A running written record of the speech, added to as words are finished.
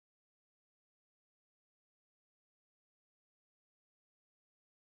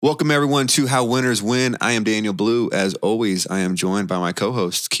Welcome, everyone, to How Winners Win. I am Daniel Blue. As always, I am joined by my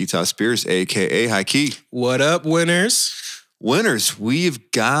co-host, Keita Spears, a.k.a. Hi, Key. What up, winners? Winners, we've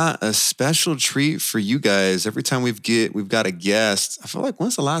got a special treat for you guys. Every time we've got a guest, I feel like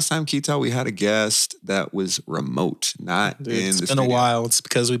when's the last time, Keita, we had a guest that was remote, not in the studio? It's been a while. It's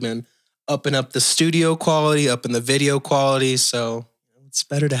because we've been upping up the studio quality, upping the video quality, so it's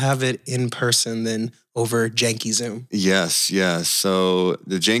better to have it in person than over janky Zoom. Yes. So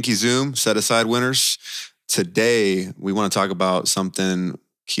the janky Zoom, set aside, winners. Today, we want to talk about something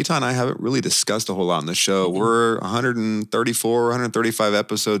Keita and I haven't really discussed a whole lot on the show. Mm-hmm. We're 134, 135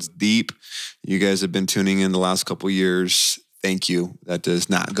 episodes deep. You guys have been tuning in the last couple of years. Thank you. That does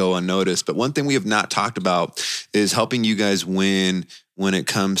not go unnoticed. But one thing we have not talked about is helping you guys win when it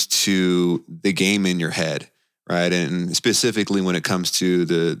comes to the game in your head. Right. And specifically when it comes to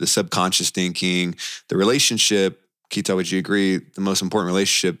the subconscious thinking, the relationship, Keita, would you agree, the most important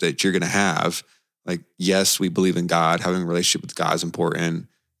relationship that you're going to have? Like, yes, we believe in God. Having a relationship with God is important.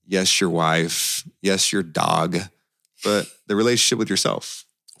 Yes, your wife. Yes, your dog. But the relationship with yourself.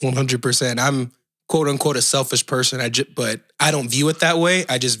 100%. I'm quote unquote a selfish person, but I don't view it that way.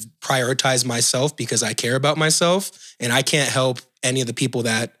 I just prioritize myself because I care about myself. And I can't help any of the people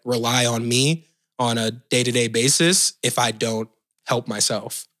that rely on me on a day-to-day basis if I don't help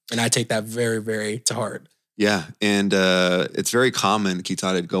myself. And I take that very, very to heart. Yeah. And it's very common,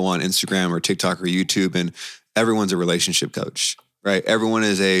 Keita, to go on Instagram or TikTok or YouTube and everyone's a relationship coach, right? Everyone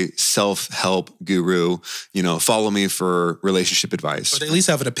is a self-help guru. You know, follow me for relationship advice. Or they at least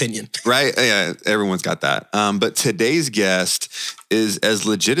have an opinion. Right? Yeah, everyone's got that. But today's guest is as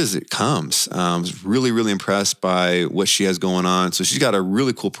legit as it comes. I was really, really impressed by what she has going on. So she's got a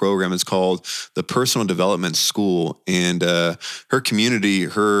really cool program. It's called the Personal Development School. And her community,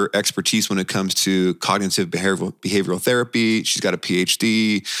 her expertise when it comes to cognitive behavioral therapy, she's got a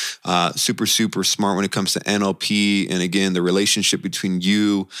PhD, super, super smart when it comes to NLP. And again, the relationship between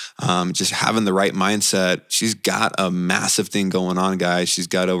you, just having the right mindset. She's got a massive thing going on, guys. She's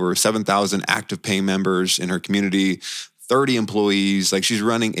got over 7,000 active paying members in her community, 30 employees. Like, she's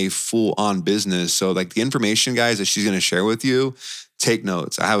running a full-on business. So like the information, guys, that she's going to share with you, take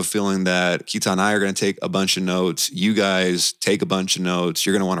notes. I have a feeling that Keita and I are going to take a bunch of notes. You guys take a bunch of notes.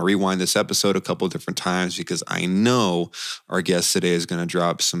 You're going to want to rewind this episode a couple of different times because I know our guest today is going to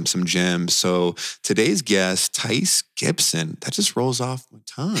drop some gems. So today's guest, Thais Gibson, that just rolls off my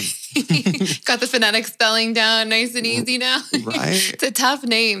tongue. Got the phonetic spelling down nice and easy now. Right. It's a tough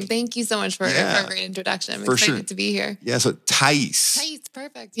name. Thank you so much for a great introduction. I'm excited to be here. Yeah, so Thais. Thais,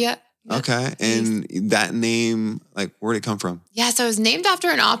 perfect. Yeah. Okay. And that name, like, where'd it come from? Yeah, so it was named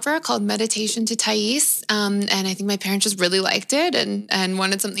after an opera called Meditation to Thais. And I think my parents just really liked it and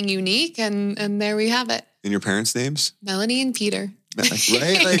wanted something unique. And there we have it. And your parents' names? Melanie and Peter. Right?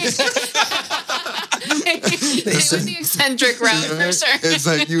 Like, they went the eccentric route for sure. It's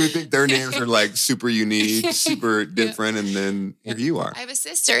like you would think their names are like super unique, super different. And then here you are. I have a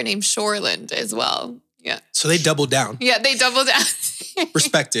sister named Shoreland as well. Yeah. So they doubled down. Yeah, they doubled down.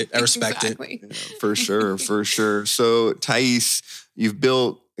 Respect it. I respect it. Yeah, for sure. So Thais, you've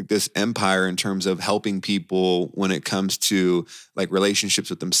built like this empire in terms of helping people when it comes to like relationships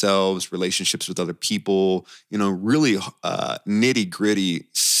with themselves, relationships with other people, you know, really nitty gritty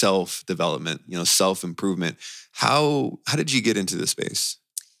self-development, you know, self-improvement. How did you get into this space?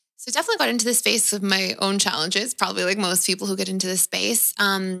 So definitely got into the space of my own challenges, probably like most people who get into this space.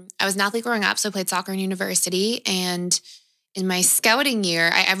 I was an athlete growing up, so I played soccer in university. And in my scouting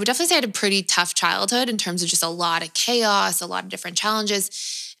year, I would definitely say I had a pretty tough childhood in terms of just a lot of chaos, a lot of different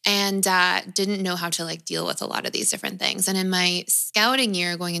challenges, and didn't know how to like deal with a lot of these different things. And in my scouting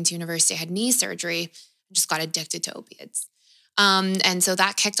year going into university, I had knee surgery and just got addicted to opiates. And so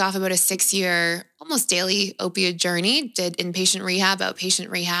that kicked off about a 6-year, almost daily opiate journey, did inpatient rehab,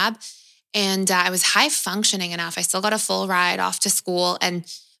 outpatient rehab. And I was high functioning enough. I still got a full ride off to school.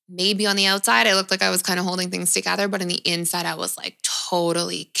 And maybe on the outside, I looked like I was kind of holding things together. But on the inside, I was like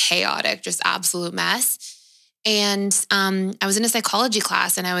totally chaotic, just absolute mess. And I was in a psychology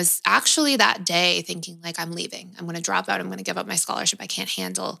class. And I was actually that day thinking like, I'm leaving. I'm going to drop out. I'm going to give up my scholarship. I can't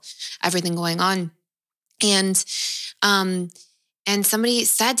handle everything going on. And somebody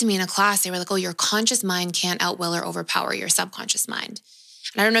said to me in a class, they were like, oh, your conscious mind can't outwill or overpower your subconscious mind.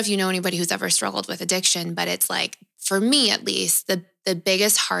 And I don't know if you know anybody who's ever struggled with addiction, but it's like, for me at least, the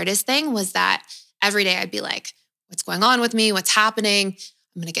biggest, hardest thing was that every day I'd be like, what's going on with me? What's happening?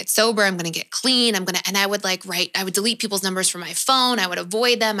 I'm going to get sober. I'm going to get clean. And I would like I would delete people's numbers from my phone. I would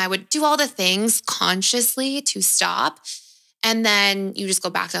avoid them. I would do all the things consciously to stop. And then you just go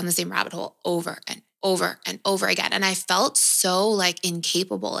back down the same rabbit hole over and over and over again. And I felt so like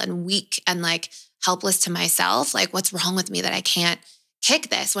incapable and weak and like helpless to myself. Like, what's wrong with me that I can't kick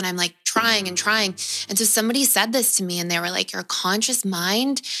this when I'm like trying and trying? And so somebody said this to me and they were like, your conscious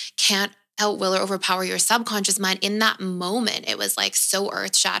mind can't outwill or overpower your subconscious mind. In that moment, it was like so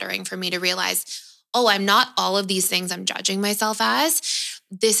earth shattering for me to realize, oh, I'm not all of these things I'm judging myself as.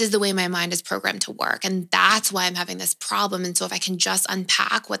 This is the way my mind is programmed to work. And that's why I'm having this problem. And so if I can just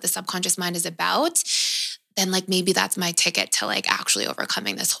unpack what the subconscious mind is about, then like maybe that's my ticket to like actually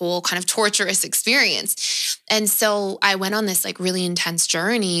overcoming this whole kind of torturous experience. And so I went on this like really intense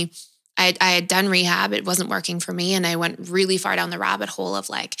journey. I had done rehab. It wasn't working for me. And I went really far down the rabbit hole of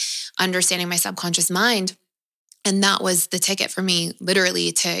like understanding my subconscious mind. And that was the ticket for me,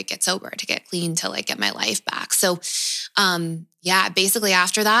 literally, to get sober, to get clean, to like get my life back. So, yeah, basically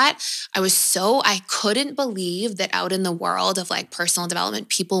after that, I couldn't believe that out in the world of like personal development,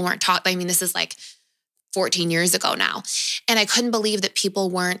 people weren't taught. I mean, this is like 14 years ago now. And I couldn't believe that people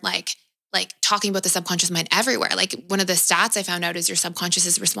weren't like talking about the subconscious mind everywhere. Like one of the stats I found out is your subconscious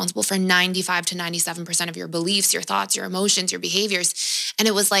is responsible for 95 to 97% of your beliefs, your thoughts, your emotions, your behaviors. And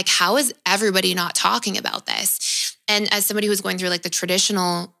it was like, how is everybody not talking about this? And as somebody who's going through like the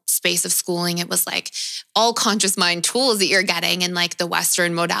traditional space of schooling, it was like all conscious mind tools that you're getting and like the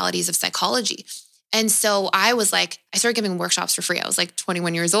Western modalities of psychology. And so I started giving workshops for free. I was like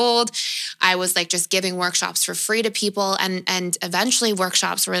 21 years old. I was like just giving workshops for free to people. And eventually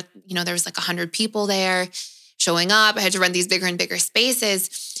workshops were, there was like 100 people there showing up. I had to run these bigger and bigger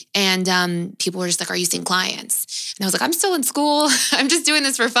spaces. And people were just like, are you seeing clients? And I was like, I'm still in school. I'm just doing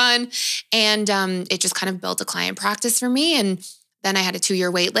this for fun. And it just kind of built a client practice for me. And then I had a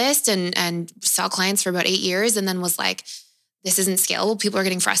 2-year wait list and saw clients for about 8 years, and then was like, this isn't scalable. People are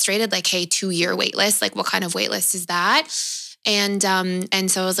getting frustrated. Like, hey, 2-year wait list. Like, what kind of wait list is that? And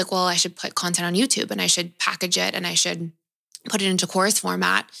so I was like, well, I should put content on YouTube and I should package it and I should put it into course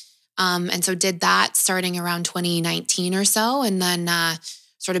format. And so did that starting around 2019 or so. And then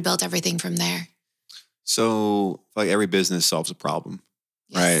sort of built everything from there. So like every business solves a problem,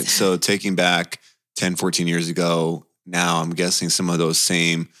 Yes. right? So taking back 10, 14 years ago, now I'm guessing some of those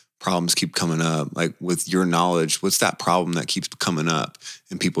same problems keep coming up. Like with your knowledge, what's that problem that keeps coming up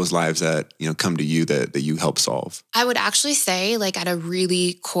in people's lives that, come to you that you help solve? I would actually say like at a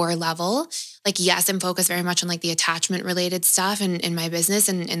really core level, like, yes, I'm focused very much on like the attachment related stuff in my business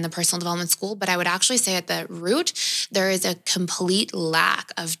and in the personal development school. But I would actually say at the root, there is a complete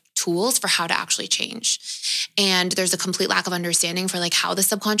lack of tools for how to actually change. And there's a complete lack of understanding for like how the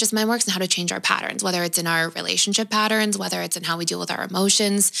subconscious mind works and how to change our patterns, whether it's in our relationship patterns, whether it's in how we deal with our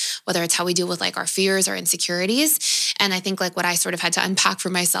emotions, whether it's how we deal with like our fears or insecurities. And I think like what I sort of had to unpack for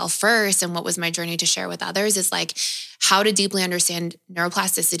myself first and what was my journey to share with others is like how to deeply understand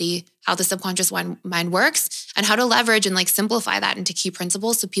neuroplasticity, how the subconscious mind works, and how to leverage and like simplify that into key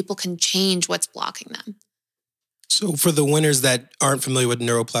principles so people can change what's blocking them. So for the winners that aren't familiar with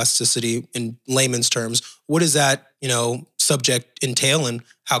neuroplasticity in layman's terms, what does that, subject entail and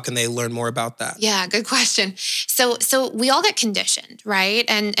how can they learn more about that? Yeah, good question. So we all get conditioned, right?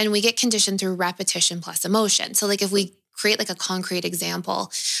 And we get conditioned through repetition plus emotion. So like if we create like a concrete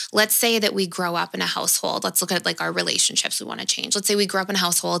example, let's say that we grow up in a household. Let's look at like our relationships we want to change. Let's say we grew up in a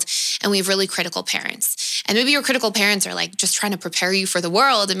household and we have really critical parents. And maybe your critical parents are like just trying to prepare you for the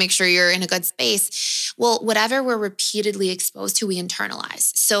world and make sure you're in a good space. Well, whatever we're repeatedly exposed to, we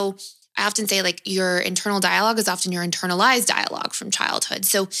internalize. So I often say like your internal dialogue is often your internalized dialogue from childhood.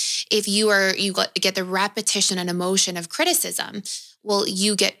 So if you get the repetition and emotion of criticism, well,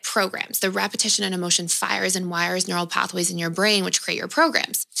 you get programs. The repetition and emotion fires and wires neural pathways in your brain, which create your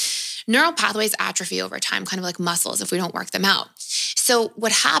programs. Neural pathways atrophy over time, kind of like muscles if we don't work them out. So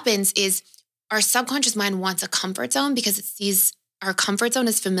what happens is our subconscious mind wants a comfort zone because it sees our comfort zone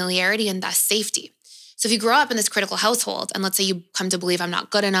as familiarity and thus safety. So if you grow up in this critical household, and let's say you come to believe I'm not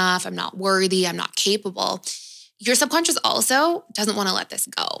good enough, I'm not worthy, I'm not capable, your subconscious also doesn't want to let this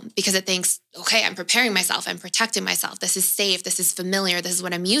go because it thinks, okay, I'm preparing myself, I'm protecting myself, this is safe, this is familiar, this is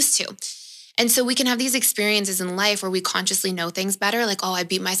what I'm used to. And so we can have these experiences in life where we consciously know things better, like, oh, I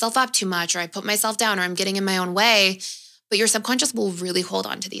beat myself up too much, or I put myself down, or I'm getting in my own way. But your subconscious will really hold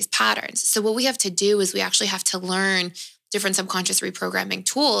on to these patterns. So what we have to do is we actually have to learn different subconscious reprogramming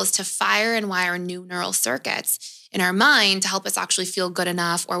tools to fire and wire new neural circuits in our mind to help us actually feel good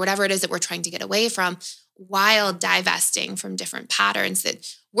enough or whatever it is that we're trying to get away from, while divesting from different patterns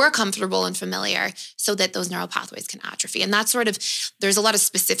that we're comfortable and familiar so that those neural pathways can atrophy. And that's sort of, there's a lot of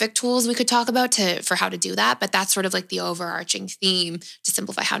specific tools we could talk about for how to do that, but that's sort of like the overarching theme to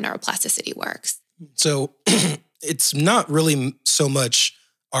simplify how neuroplasticity works. So it's not really so much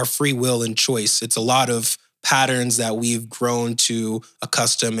our free will and choice. It's a lot of patterns that we've grown to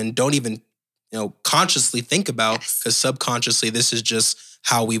accustom and don't even, consciously think about, because subconsciously, this is just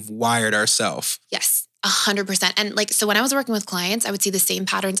how we've wired ourselves. Yes, 100%. And so when I was working with clients, I would see the same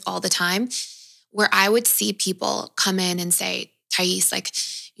patterns all the time, where I would see people come in and say, Thais,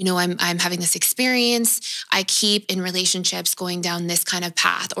 I'm having this experience. I keep in relationships going down this kind of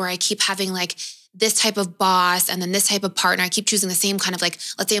path, or I keep having this type of boss and then this type of partner. I keep choosing the same kind of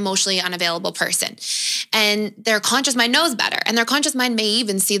let's say emotionally unavailable person. And their conscious mind knows better. And their conscious mind may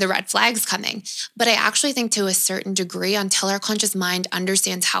even see the red flags coming. But I actually think to a certain degree, until our conscious mind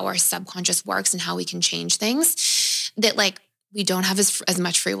understands how our subconscious works and how we can change things, that we don't have as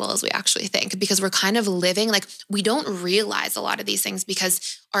much free will as we actually think, because we're kind of living, we don't realize a lot of these things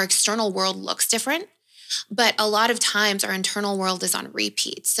because our external world looks different. But a lot of times our internal world is on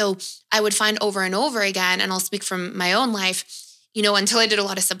repeat. So I would find over and over again, and I'll speak from my own life, until I did a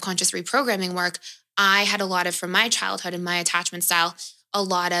lot of subconscious reprogramming work, I had a lot of, from my childhood and my attachment style, a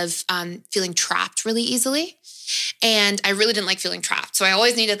lot of feeling trapped really easily. And I really didn't like feeling trapped. So I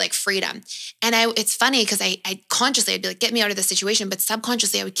always needed freedom. And it's funny because I consciously, I'd be get me out of this situation, but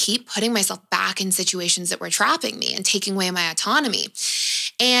subconsciously I would keep putting myself back in situations that were trapping me and taking away my autonomy.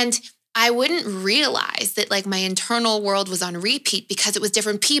 And I wouldn't realize that my internal world was on repeat because it was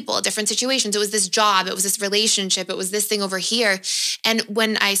different people, different situations. It was this job, it was this relationship, it was this thing over here. And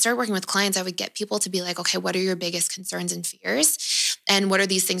when I started working with clients, I would get people to be okay, what are your biggest concerns and fears? And what are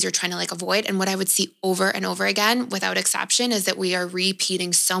these things you're trying to avoid? And what I would see over and over again, without exception, is that we are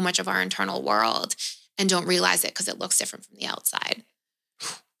repeating so much of our internal world and don't realize it because it looks different from the outside.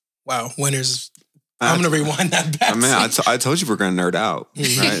 Wow, winners. I'm going to rewind that back. Man, I told you we're going to nerd out,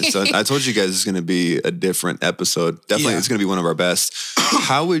 right? So I told you guys it's going to be a different episode. Definitely, It's going to be one of our best.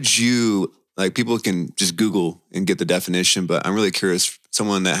 How would you, people can just Google and get the definition, but I'm really curious,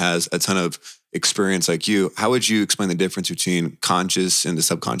 someone that has a ton of experience like you, how would you explain the difference between conscious and the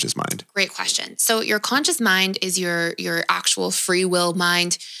subconscious mind? Great question. So your conscious mind is your actual free will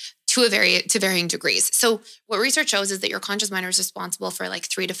mind, to varying degrees. So what research shows is that your conscious mind is responsible for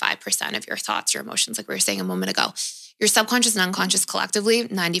 3 to 5% of your thoughts, your emotions, like we were saying a moment ago. Your subconscious and unconscious collectively,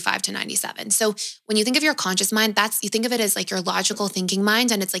 95 to 97. So when you think of your conscious mind, you think of it as your logical thinking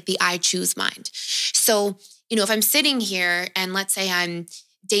mind, and it's the I choose mind. So, if I'm sitting here and let's say I'm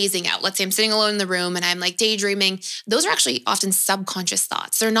dazing out, let's say I'm sitting alone in the room and I'm daydreaming, those are actually often subconscious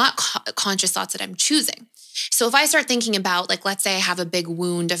thoughts. They're not conscious thoughts that I'm choosing. So if I start thinking about, let's say I have a big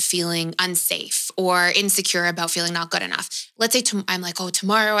wound of feeling unsafe or insecure about feeling not good enough. Let's say I'm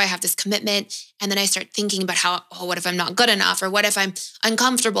tomorrow I have this commitment. And then I start thinking about what if I'm not good enough, or what if I'm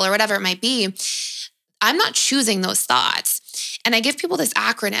uncomfortable, or whatever it might be. I'm not choosing those thoughts. And I give people this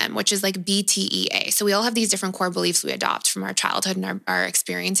acronym, which is BTEA. So we all have these different core beliefs we adopt from our childhood and our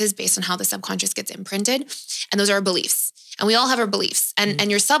experiences based on how the subconscious gets imprinted. And those are our beliefs. And we all have our beliefs. And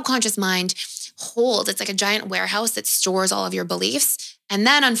your subconscious mind it's like a giant warehouse that stores all of your beliefs. And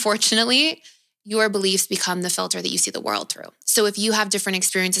then unfortunately, your beliefs become the filter that you see the world through. So if you have different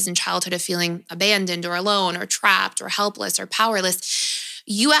experiences in childhood of feeling abandoned or alone or trapped or helpless or powerless,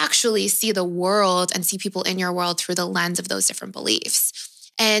 you actually see the world and see people in your world through the lens of those different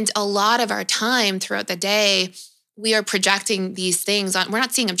beliefs. And a lot of our time throughout the day, we are projecting these things on, we're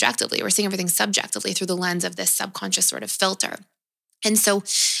not seeing objectively, we're seeing everything subjectively through the lens of this subconscious sort of filter. And so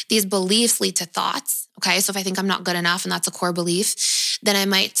these beliefs lead to thoughts. Okay. So if I think I'm not good enough and that's a core belief, then I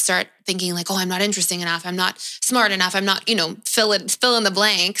might start thinking I'm not interesting enough. I'm not smart enough. I'm not, fill in the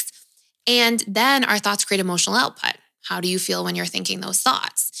blanks. And then our thoughts create emotional output. How do you feel when you're thinking those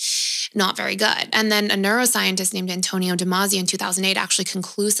thoughts? Not very good. And then a neuroscientist named Antonio Damasio in 2008 actually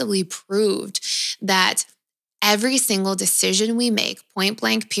conclusively proved that every single decision we make, point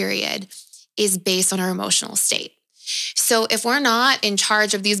blank period, is based on our emotional state. So if we're not in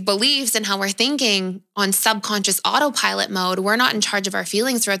charge of these beliefs and how we're thinking on subconscious autopilot mode, we're not in charge of our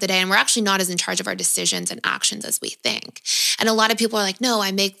feelings throughout the day, and we're actually not as in charge of our decisions and actions as we think. And a lot of people are no,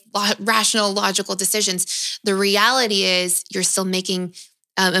 I make rational, logical decisions. The reality is you're still making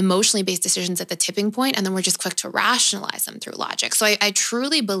emotionally based decisions at the tipping point, and then we're just quick to rationalize them through logic. So I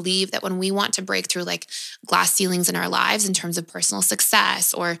truly believe that when we want to break through glass ceilings in our lives in terms of personal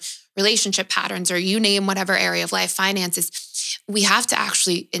success or relationship patterns, or you name whatever area of life, finances, we have to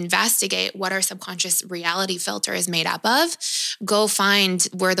actually investigate what our subconscious reality filter is made up of, go find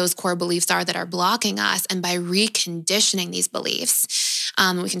where those core beliefs are that are blocking us. And by reconditioning these beliefs,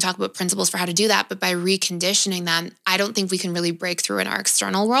 we can talk about principles for how to do that, but by reconditioning them, I don't think we can really break through in our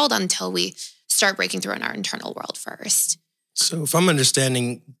external world until we start breaking through in our internal world first. So if I'm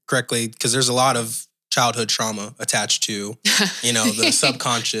understanding correctly, because there's a lot of childhood trauma attached to, the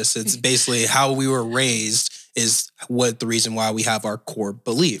subconscious. It's basically how we were raised is what the reason why we have our core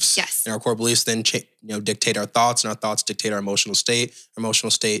beliefs. Yes. And our core beliefs then dictate our thoughts, and our thoughts dictate our emotional state. Our emotional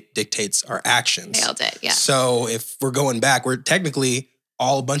state dictates our actions. Nailed it, yeah. So if we're going back, we're technically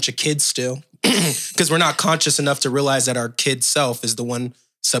all a bunch of kids still, because we're not conscious enough to realize that our kid self is the one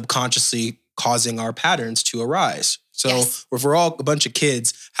subconsciously causing our patterns to arise. So if we're all a bunch of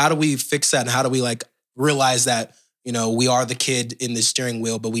kids, how do we fix that? And how do we realize that, we are the kid in the steering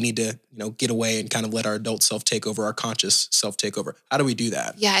wheel, but we need to, get away and kind of let our adult self take over, our conscious self take over? How do we do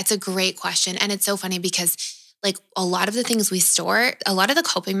that? Yeah, it's a great question. And it's so funny because a lot of the things we store, a lot of the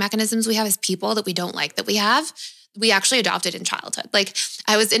coping mechanisms we have as people that we don't like that we have, we actually adopted in childhood.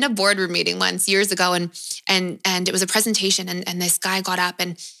 I was in a boardroom meeting once years ago and it was a presentation and this guy got up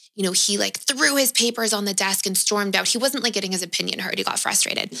and he threw his papers on the desk and stormed out. He wasn't getting his opinion heard. He got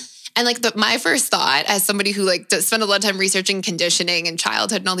frustrated. And my first thought as somebody who spent a lot of time researching conditioning and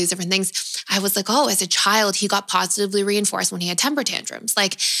childhood and all these different things, I was as a child, he got positively reinforced when he had temper tantrums.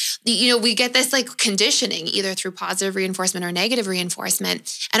 We get this conditioning either through positive reinforcement or negative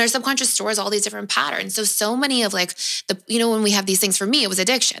reinforcement. And our subconscious stores all these different patterns. So many of when we have these things, for me, it was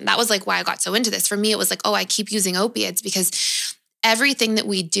addiction. That was why I got so into this. For me, it was I keep using opiates because everything that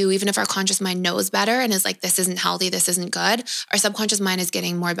we do, even if our conscious mind knows better and is this isn't healthy, this isn't good, our subconscious mind is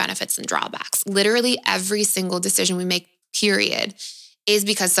getting more benefits than drawbacks. Literally every single decision we make, period, is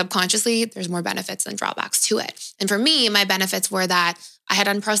because subconsciously there's more benefits than drawbacks to it. And for me, my benefits were that I had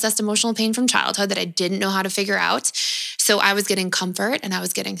unprocessed emotional pain from childhood that I didn't know how to figure out. So I was getting comfort and I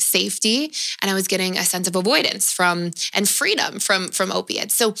was getting safety and I was getting a sense of avoidance and freedom from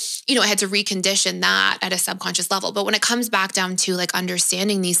opiates. So, I had to recondition that at a subconscious level. But when it comes back down to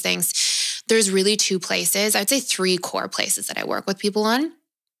understanding these things, there's really two places. I'd say three core places that I work with people on.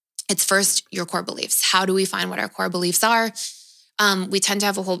 It's first your core beliefs. How do we find what our core beliefs are? We tend to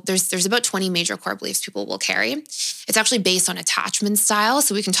have there's about 20 major core beliefs people will carry. It's actually based on attachment style.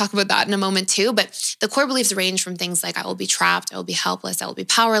 So we can talk about that in a moment too. But the core beliefs range from things I will be trapped, I will be helpless, I will be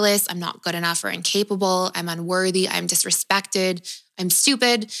powerless, I'm not good enough or incapable, I'm unworthy, I'm disrespected, I'm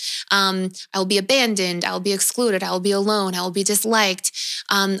stupid, I will be abandoned, I will be excluded, I will be alone, I will be disliked,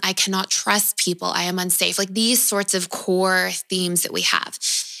 I cannot trust people, I am unsafe. These sorts of core themes that we have.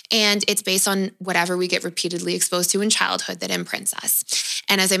 And it's based on whatever we get repeatedly exposed to in childhood that imprints us.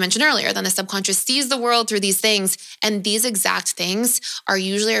 And as I mentioned earlier, then the subconscious sees the world through these things. And these exact things are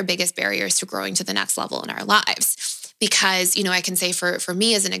usually our biggest barriers to growing to the next level in our lives. Because, I can say for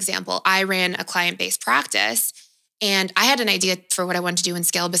me as an example, I ran a client-based practice and I had an idea for what I wanted to do in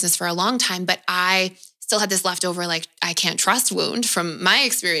scale business for a long time, but I still had this leftover, I can't trust wound from my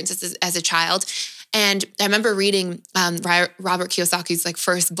experiences as a child. And I remember reading Robert Kiyosaki's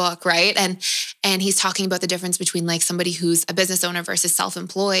first book, right? And he's talking about the difference between somebody who's a business owner versus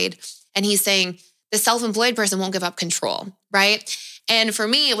self-employed. And he's saying the self-employed person won't give up control, right? And for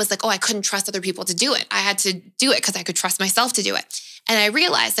me, it was I couldn't trust other people to do it. I had to do it because I could trust myself to do it. And I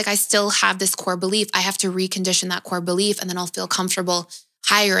realized I still have this core belief. I have to recondition that core belief and then I'll feel comfortable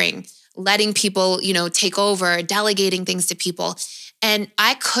hiring, letting people, take over, delegating things to people. And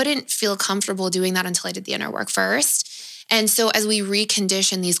I couldn't feel comfortable doing that until I did the inner work first. And so as we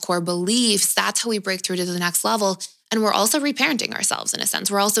recondition these core beliefs, that's how we break through to the next level. And we're also reparenting ourselves in a sense.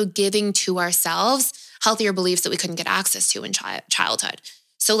 We're also giving to ourselves healthier beliefs that we couldn't get access to in childhood.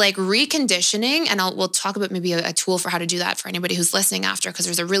 So reconditioning, and we'll talk about maybe a tool for how to do that for anybody who's listening after, because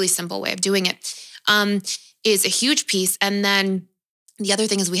there's a really simple way of doing it, is a huge piece. And then the other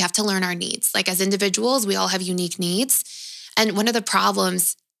thing is we have to learn our needs. As individuals, we all have unique needs. And one of the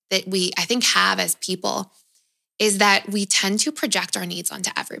problems that we, I think, have as people is that we tend to project our needs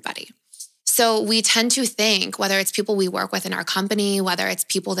onto everybody. So we tend to think, whether it's people we work with in our company, whether it's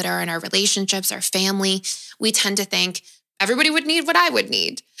people that are in our relationships, our family, we tend to think everybody would need what I would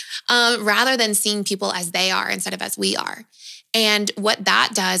need, rather than seeing people as they are instead of as we are. And what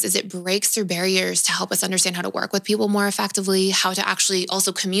that does is it breaks through barriers to help us understand how to work with people more effectively, how to actually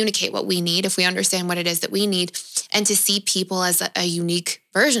also communicate what we need if we understand what it is that we need, and to see people as a unique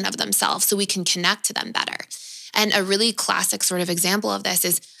version of themselves so we can connect to them better. And a really classic sort of example of this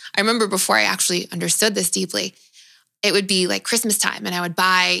is, I remember before I actually understood this deeply, it would be Christmas time and I would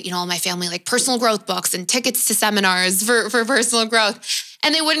buy, all my family personal growth books and tickets to seminars for personal growth.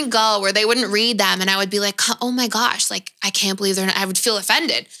 And they wouldn't go or they wouldn't read them. And I would be oh my gosh, I can't believe I would feel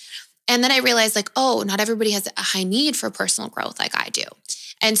offended. And then I realized oh, not everybody has a high need for personal growth like I do.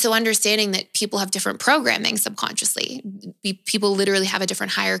 And so understanding that people have different programming subconsciously, people literally have a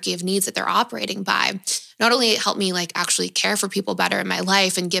different hierarchy of needs that they're operating by, not only helped me actually care for people better in my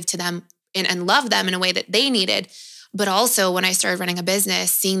life and give to them and love them in a way that they needed. But also when I started running a business,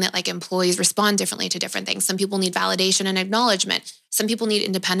 seeing that like employees respond differently to different things. Some people need validation and acknowledgement. Some people need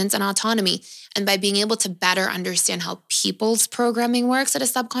independence and autonomy. And by being able to better understand how people's programming works at a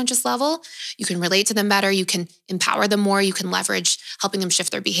subconscious level, you can relate to them better. You can empower them more. You can leverage helping them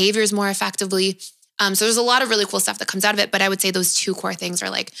shift their behaviors more effectively. So there's a lot of really cool stuff that comes out of it. But I would say those two core things are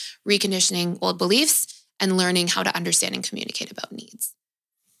like reconditioning old beliefs and learning how to understand and communicate about needs.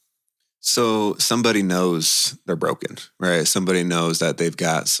 So somebody knows they're broken, right? Somebody knows that they've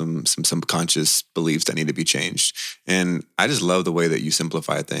got some subconscious beliefs that need to be changed. And I just love the way that you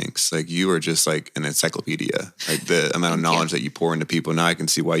simplify things. Like you are just like an encyclopedia, like the amount of knowledge that you pour into people. Now I can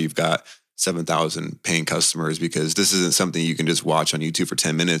see why you've got 7,000 paying customers, because this isn't something you can just watch on YouTube for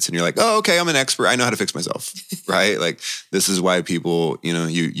 10 minutes and you're like, oh, okay, I'm an expert. I know how to fix myself, right? Like this is why people,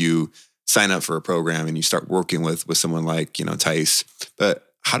 you sign up for a program and you start working with someone like, Tice. But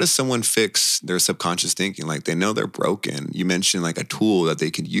how does someone fix their subconscious thinking? Like they know they're broken. You mentioned like a tool that they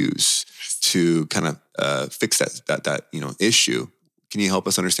could use to kind of fix that issue. Can you help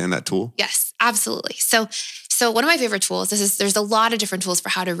us understand that tool? Yes, absolutely. So one of my favorite tools, there's a lot of different tools for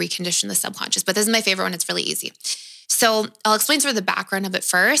how to recondition the subconscious, but this is my favorite one. It's really easy. So I'll explain sort of the background of it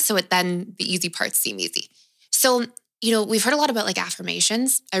first, so then the easy parts seem easy. So, we've heard a lot about like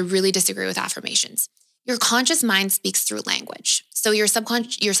affirmations. I really disagree with affirmations. Your conscious mind speaks through language. So your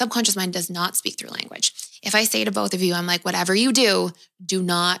subconscious mind does not speak through language. If I say to both of you, I'm like, whatever you do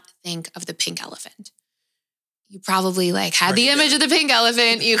not think of the pink elephant. You probably like had the image of the pink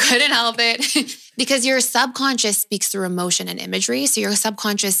elephant. You couldn't help it because your subconscious speaks through emotion and imagery. So your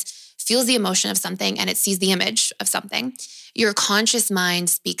subconscious feels the emotion of something and it sees the image of something. Your conscious mind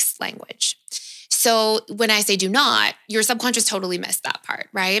speaks language. So when I say do not, your subconscious totally missed that part,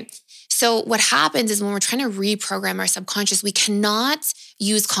 right? So what happens is when we're trying to reprogram our subconscious, we cannot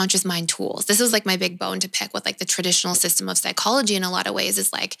use conscious mind tools. This is like my big bone to pick with like the traditional system of psychology in a lot of ways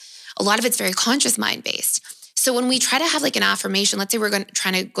is like a lot of it's very conscious mind based. So when we try to have like an affirmation, let's say we're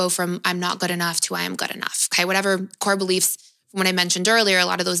trying to go from I'm not good enough to I am good enough. Okay, whatever core beliefs from what I mentioned earlier, a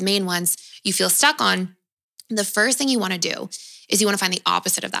lot of those main ones you feel stuck on, the first thing you want to do is you want to find the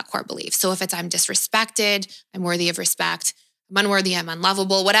opposite of that core belief. So if it's I'm disrespected, I'm worthy of respect, I'm unworthy, I'm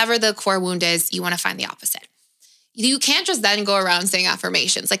unlovable, whatever the core wound is, you want to find the opposite. You can't just then go around saying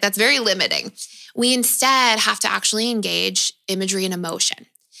affirmations. Like that's very limiting. We instead have to actually engage imagery and emotion.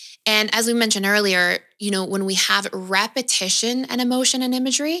 And as we mentioned earlier, when we have repetition and emotion and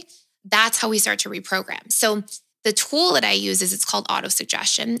imagery, that's how we start to reprogram. So the tool that I use it's called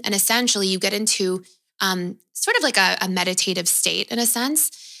autosuggestion. And essentially you get into sort of like a meditative state in a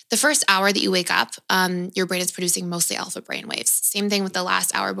sense. The first hour that you wake up, your brain is producing mostly alpha brainwaves. Same thing with the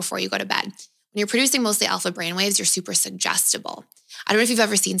last hour before you go to bed. When you're producing mostly alpha brainwaves, you're super suggestible. I don't know if you've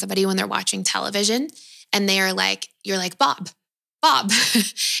ever seen somebody when they're watching television and you're like, Bob.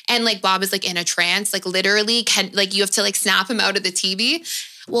 And like Bob is like in a trance, like literally you have to like snap him out of the TV.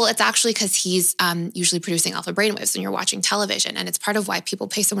 Well, it's actually because he's usually producing alpha brainwaves when you're watching television. And it's part of why people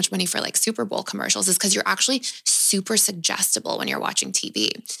pay so much money for like Super Bowl commercials is because you're actually super suggestible when you're watching TV.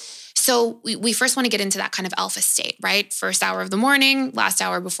 So we first want to get into that kind of alpha state, right? First hour of the morning, last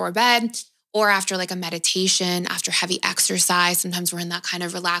hour before bed, or after like a meditation, after heavy exercise. Sometimes we're in that kind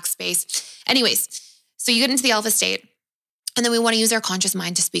of relaxed space. Anyways, so you get into the alpha state. And then we want to use our conscious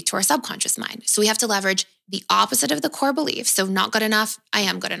mind to speak to our subconscious mind. So we have to leverage the opposite of the core belief. So not good enough, I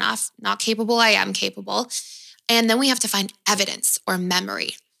am good enough. Not capable, I am capable. And then we have to find evidence or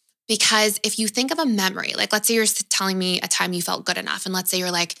memory. Because if you think of a memory, like let's say you're telling me a time you felt good enough. And let's say you're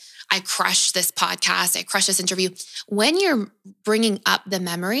like, I crushed this podcast, I crushed this interview. When you're bringing up the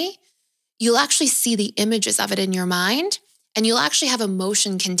memory, you'll actually see the images of it in your mind and you'll actually have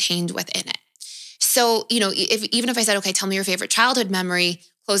emotion contained within it. So, even if I said, okay, tell me your favorite childhood memory,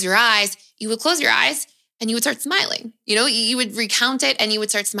 close your eyes, you would close your eyes and you would start smiling. You would recount it and you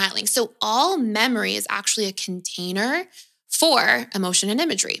would start smiling. So all memory is actually a container for emotion and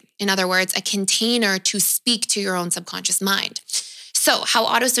imagery. In other words, a container to speak to your own subconscious mind. So how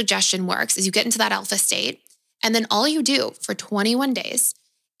autosuggestion works is you get into that alpha state and then all you do for 21 days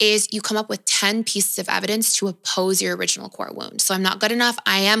is you come up with 10 pieces of evidence to oppose your original core wound. So I'm not good enough.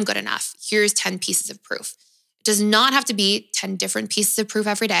 I am good enough. Here's 10 pieces of proof. It does not have to be 10 different pieces of proof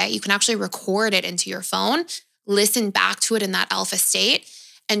every day. You can actually record it into your phone, listen back to it in that alpha state,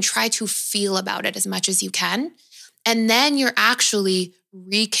 and try to feel about it as much as you can. And then you're actually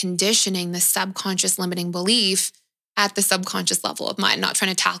reconditioning the subconscious limiting belief at the subconscious level of mind, not trying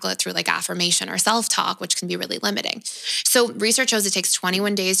to tackle it through like affirmation or self-talk, which can be really limiting. So research shows it takes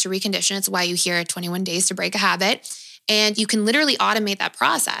 21 days to recondition. It's why you hear 21 days to break a habit. And you can literally automate that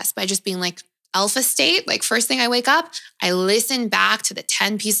process by just being like, alpha state, like first thing I wake up, I listen back to the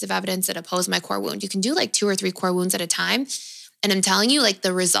 10 pieces of evidence that oppose my core wound. You can do like 2 or 3 core wounds at a time. And I'm telling you, like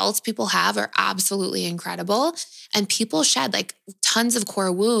the results people have are absolutely incredible. And people shed like tons of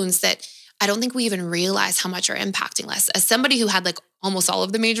core wounds that I don't think we even realize how much are impacting us. As somebody who had like almost all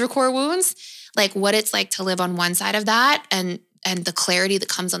of the major core wounds, like what it's like to live on one side of that and the clarity that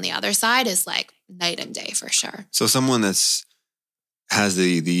comes on the other side is like night and day for sure. So someone has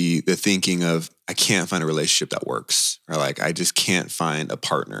the thinking of, I can't find a relationship that works, or like, I just can't find a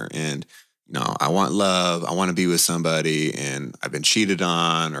partner. And, I want love. I want to be with somebody and I've been cheated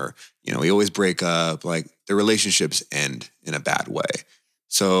on, or, we always break up. Like the relationships end in a bad way.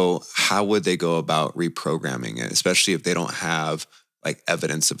 So how would they go about reprogramming it, especially if they don't have like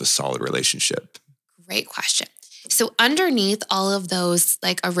evidence of a solid relationship? Great question. So underneath all of those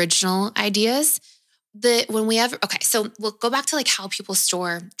like original ideas, so we'll go back to like how people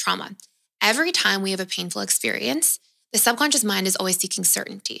store trauma. Every time we have a painful experience, the subconscious mind is always seeking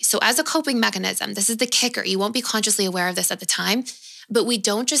certainty. So as a coping mechanism, this is the kicker. You won't be consciously aware of this at the time, but we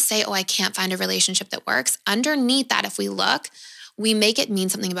don't just say, oh, I can't find a relationship that works. Underneath that, if we look, we make it mean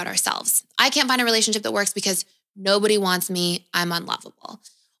something about ourselves. I can't find a relationship that works because nobody wants me, I'm unlovable,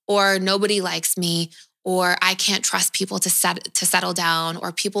 or nobody likes me, or I can't trust people to settle down,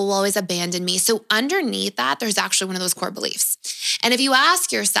 or people will always abandon me. So underneath that, there's actually one of those core beliefs. And if you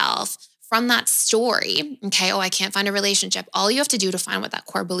ask yourself from that story, okay, oh, I can't find a relationship, all you have to do to find what that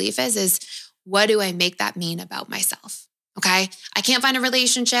core belief is what do I make that mean about myself? Okay, I can't find a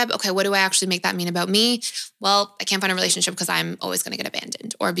relationship. Okay, what do I actually make that mean about me? Well, I can't find a relationship because I'm always going to get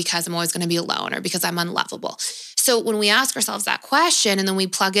abandoned, or because I'm always going to be alone, or because I'm unlovable. So when we ask ourselves that question and then we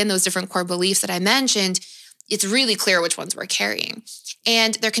plug in those different core beliefs that I mentioned, it's really clear which ones we're carrying.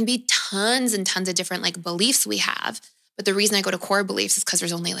 And there can be tons and tons of different like beliefs we have. But the reason I go to core beliefs is because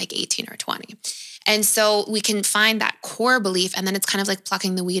there's only like 18 or 20. And so we can find that core belief, and then it's kind of like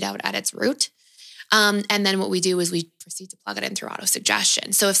plucking the weed out at its root. And then what we do is we proceed to plug it in through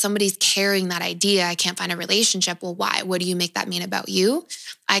autosuggestion. So if somebody's carrying that idea, I can't find a relationship, well, why? What do you make that mean about you?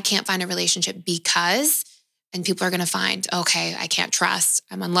 I can't find a relationship because, and people are going to find, okay, I can't trust,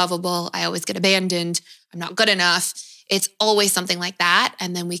 I'm unlovable, I always get abandoned, I'm not good enough. It's always something like that.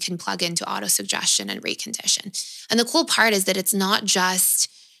 And then we can plug into autosuggestion and recondition. And the cool part is that it's not just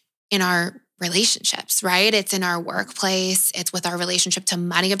in our relationships, right? It's in our workplace. It's with our relationship to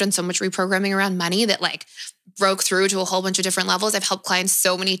money. I've done so much reprogramming around money that like broke through to a whole bunch of different levels. I've helped clients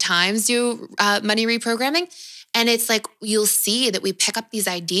so many times do money reprogramming. And it's like, you'll see that we pick up these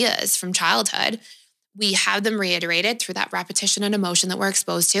ideas from childhood. We have them reiterated through that repetition and emotion that we're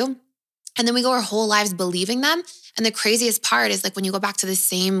exposed to. And then we go our whole lives believing them. And the craziest part is like when you go back to the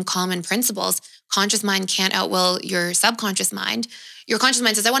same common principles, conscious mind can't outwill your subconscious mind. Your conscious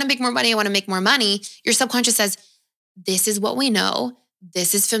mind says, I want to make more money. I want to make more money. Your subconscious says, this is what we know.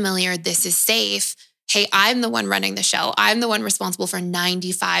 This is familiar. This is safe. Hey, I'm the one running the show. I'm the one responsible for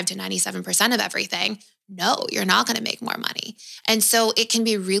 95 to 97% of everything. No, you're not going to make more money. And so it can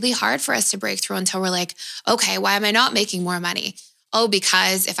be really hard for us to break through until we're like, okay, why am I not making more money? Oh,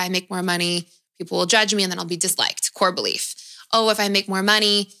 because if I make more money, people will judge me and then I'll be disliked. Core belief. Oh, if I make more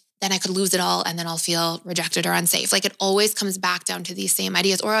money, then I could lose it all and then I'll feel rejected or unsafe. Like it always comes back down to these same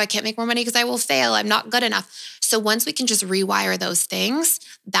ideas. Or I can't make more money because I will fail. I'm not good enough. So once we can just rewire those things,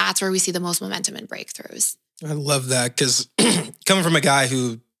 that's where we see the most momentum and breakthroughs. I love that because coming from a guy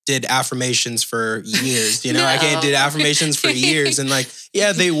who did affirmations for years, I did affirmations for years. And like,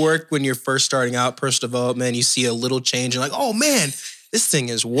 yeah, they work when you're first starting out personal development. You see a little change and like, oh man, this thing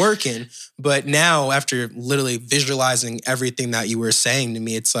is working. But now after literally visualizing everything that you were saying to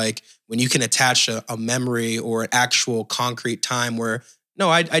me, it's like when you can attach a memory or an actual concrete time where, no,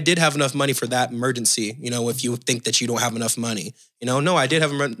 I did have enough money for that emergency. If you think that you don't have enough money, no, I did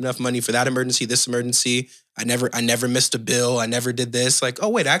have enough money for that emergency, this emergency. I never missed a bill. I never did this. Like, oh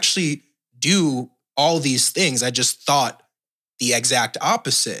wait, I actually do all these things. I just thought the exact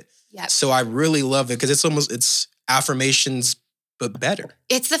opposite. Yep. So I really love it because it's affirmations, but better.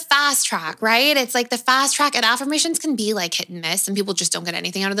 It's the fast track, right? It's like the fast track, and affirmations can be like hit and miss. Some people just don't get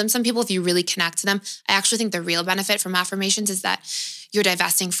anything out of them. Some people, if you really connect to them, I actually think the real benefit from affirmations is that you're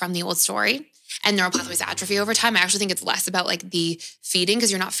divesting from the old story and neural pathways atrophy over time. I actually think it's less about like the feeding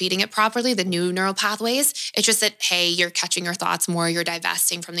because you're not feeding it properly, the new neural pathways. It's just that, hey, you're catching your thoughts more, you're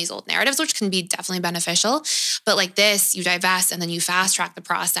divesting from these old narratives, which can be definitely beneficial. But like this, you divest and then you fast track the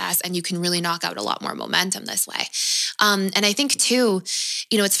process and you can really knock out a lot more momentum this way. And I think too,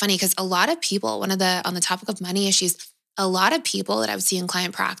 it's funny because a lot of people, on the topic of money issues, a lot of people that I would see in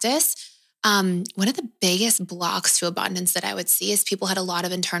client practice One of the biggest blocks to abundance that I would see is people had a lot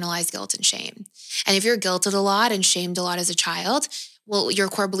of internalized guilt and shame. And if you're guilted a lot and shamed a lot as a child, well, your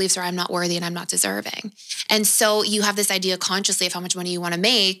core beliefs are I'm not worthy and I'm not deserving. And so you have this idea consciously of how much money you want to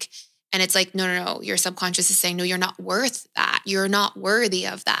make. And it's like, no. Your subconscious is saying, no, you're not worth that. You're not worthy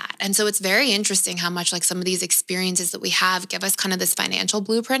of that. And so it's very interesting how much like some of these experiences that we have give us kind of this financial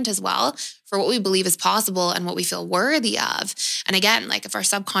blueprint as well for what we believe is possible and what we feel worthy of. And again, like if our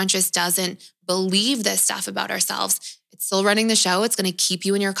subconscious doesn't believe this stuff about ourselves, it's still running the show. It's going to keep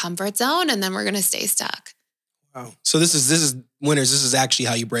you in your comfort zone and then we're going to stay stuck. Wow. So this is winners. This is actually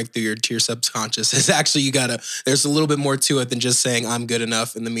how you break through to your subconscious. It's actually, there's a little bit more to it than just saying I'm good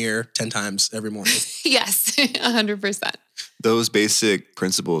enough in the mirror 10 times every morning. Yes, 100%. Those basic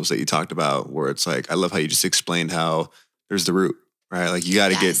principles that you talked about where it's like, I love how you just explained how there's the root, right? Like you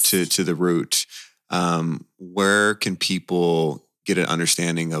got to get to the root. Where can people get an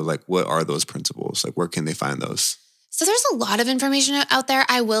understanding of like, what are those principles? Like, where can they find those? So there's a lot of information out there.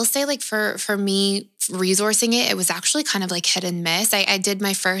 I will say like for me resourcing it was actually kind of like hit and miss. I did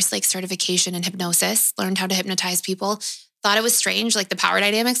my first like certification in hypnosis, learned how to hypnotize people, thought it was strange, like the power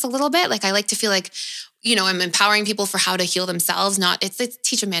dynamics a little bit. Like I like to feel like, I'm empowering people for how to heal themselves. It's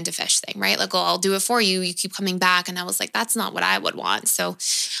teach a man to fish thing, right? Like, oh, I'll do it for you. You keep coming back. And I was like, that's not what I would want. So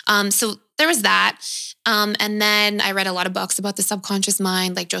there was that. And then I read a lot of books about the subconscious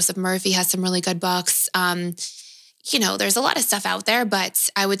mind. Like Joseph Murphy has some really good books. There's a lot of stuff out there, but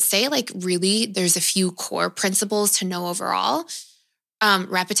I would say like really there's a few core principles to know overall.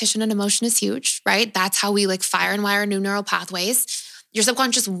 Repetition and emotion is huge, right? That's how we like fire and wire new neural pathways. Your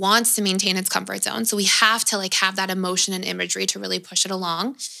subconscious wants to maintain its comfort zone. So we have to like have that emotion and imagery to really push it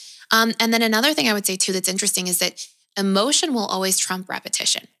along. And then another thing I would say too that's interesting is that emotion will always trump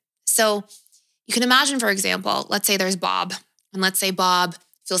repetition. So you can imagine, for example, let's say there's Bob, and let's say Bob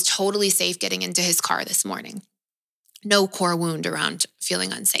feels totally safe getting into his car this morning. No core wound around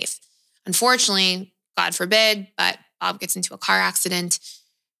feeling unsafe. Unfortunately, God forbid, but Bob gets into a car accident.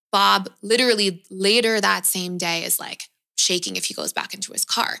 Bob literally later that same day is like shaking if he goes back into his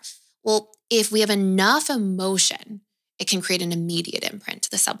car. Well, if we have enough emotion, it can create an immediate imprint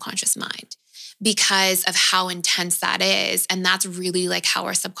to the subconscious mind because of how intense that is. And that's really like how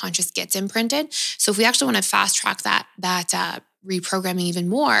our subconscious gets imprinted. So if we actually want to fast track that reprogramming even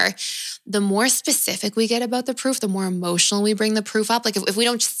more, the more specific we get about the proof, the more emotional we bring the proof up. Like if we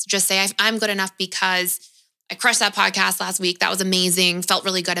don't just say, I'm good enough because I crushed that podcast last week, that was amazing, felt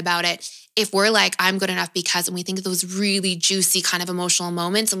really good about it. If we're like, I'm good enough because, and we think of those really juicy kind of emotional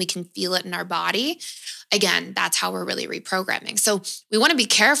moments and we can feel it in our body, again, that's how we're really reprogramming. So we want to be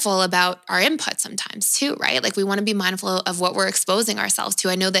careful about our input sometimes too, right? Like we want to be mindful of what we're exposing ourselves to.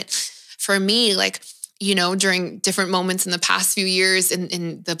 I know that for me, like, during different moments in the past few years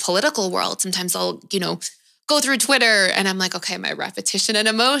in the political world, sometimes I'll, go through Twitter and I'm like, okay, my repetition and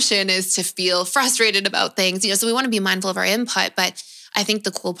emotion is to feel frustrated about things, so we want to be mindful of our input. But I think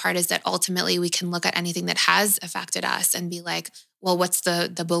the cool part is that ultimately we can look at anything that has affected us and be like, well, what's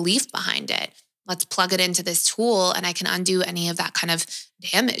the belief behind it? Let's plug it into this tool and I can undo any of that kind of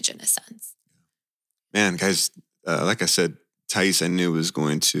damage in a sense. Man, guys, like I said, Thais, I knew was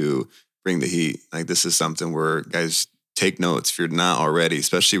going to bring the heat. Like this is something where guys take notes if you're not already,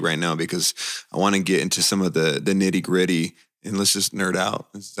 especially right now, because I want to get into some of the nitty gritty and let's just nerd out.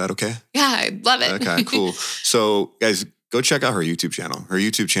 Is that okay? Yeah, I love it. Okay, cool. So guys, go check out her YouTube channel.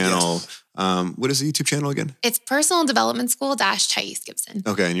 Yes. What is the YouTube channel again? It's Personal Development School Thais Gibson.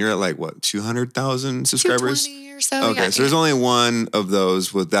 Okay, and you're at like what, 200,000 subscribers? 220 or so. Okay, so there's only one of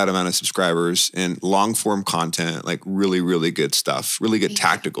those with that amount of subscribers and long form content, like really, really good stuff, really good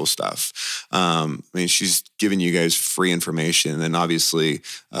tactical stuff. She's giving you guys free information, and obviously,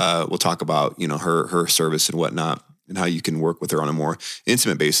 we'll talk about her service and whatnot, and how you can work with her on a more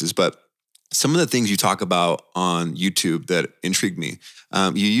intimate basis, but. Some of the things you talk about on YouTube that intrigued me,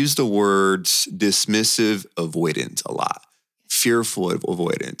 you use the words dismissive avoidance a lot, fearful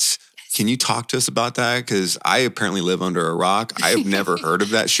avoidance. Yes. Can you talk to us about that? Because I apparently live under a rock. I've never heard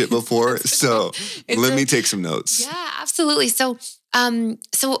of that shit before. So let me take some notes. Yeah, absolutely. So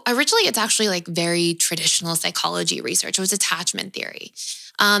originally it's actually like very traditional psychology research. It was attachment theory.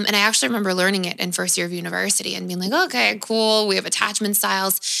 And I actually remember learning it in first year of university and being like, okay, cool. We have attachment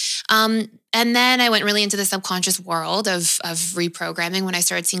styles. And then I went really into the subconscious world of reprogramming when I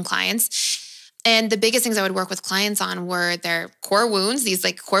started seeing clients. And the biggest things I would work with clients on were their core wounds, these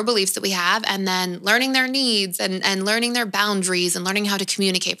like core beliefs that we have, and then learning their needs and learning their boundaries and learning how to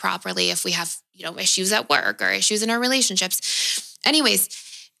communicate properly if we have, issues at work or issues in our relationships. Anyways,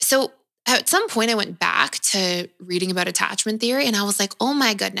 so at some point I went back to reading about attachment theory and I was like, oh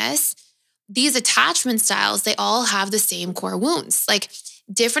my goodness, these attachment styles, they all have the same core wounds. Like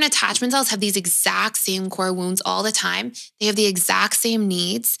different attachment styles have these exact same core wounds all the time. They have the exact same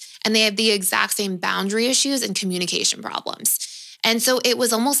needs and they have the exact same boundary issues and communication problems. And so it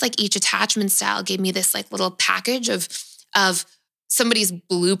was almost like each attachment style gave me this like little package of somebody's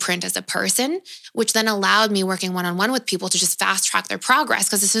blueprint as a person, which then allowed me working one-on-one with people to just fast track their progress.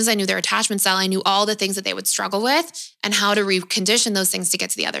 Because as soon as I knew their attachment style, I knew all the things that they would struggle with and how to recondition those things to get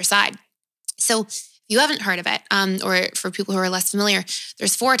to the other side. So if you haven't heard of it, or for people who are less familiar,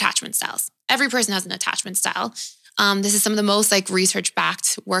 there's 4 attachment styles. Every person has an attachment style. This is some of the most like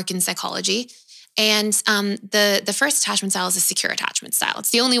research-backed work in psychology. And the first attachment style is a secure attachment style. It's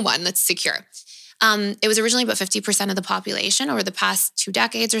the only one that's secure. It was originally about 50% of the population. Over the past 2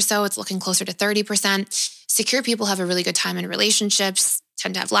 decades or so, it's looking closer to 30%. Secure people have a really good time in relationships,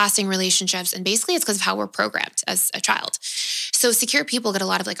 tend to have lasting relationships. And basically it's because of how we're programmed as a child. So secure people get a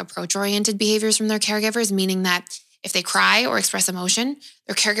lot of like approach-oriented behaviors from their caregivers, meaning that if they cry or express emotion,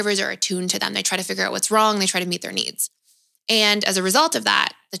 their caregivers are attuned to them. They try to figure out what's wrong. They try to meet their needs. And as a result of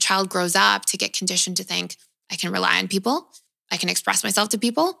that, the child grows up to get conditioned to think, I can rely on people. I can express myself to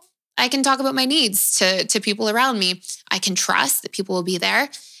people. I can talk about my needs to people around me. I can trust that people will be there.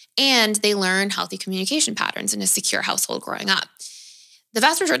 And they learn healthy communication patterns in a secure household growing up. The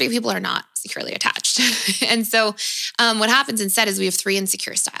vast majority of people are not securely attached. And so what happens instead is we have 3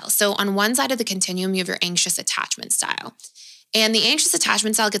 insecure styles. So on one side of the continuum, you have your anxious attachment style. And the anxious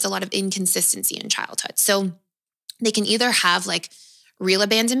attachment style gets a lot of inconsistency in childhood. So they can either have like real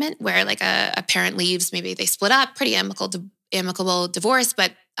abandonment where like a parent leaves, maybe they split up, pretty amicable divorce,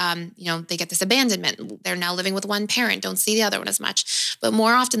 but they get this abandonment. They're now living with one parent, don't see the other one as much. But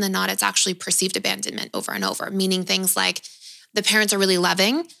more often than not, it's actually perceived abandonment over and over, meaning things like the parents are really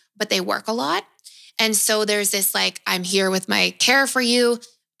loving, but they work a lot. And so there's this like, I'm here with my care for you.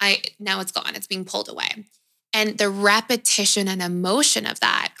 Now it's gone. It's being pulled away. And the repetition and emotion of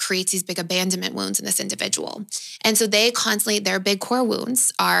that creates these big abandonment wounds in this individual. And so they constantly, their big core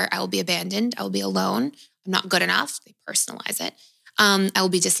wounds are, I will be abandoned. I will be alone. I'm not good enough. They personalize it. I will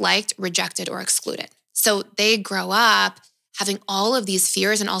be disliked, rejected, or excluded. So they grow up having all of these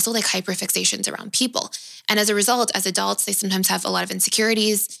fears and also like hyperfixations around people. And as a result, as adults, they sometimes have a lot of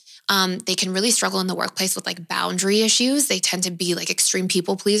insecurities. They can really struggle in the workplace with like boundary issues. They tend to be like extreme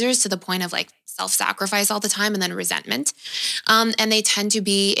people pleasers to the point of like self-sacrifice all the time and then resentment. And they tend to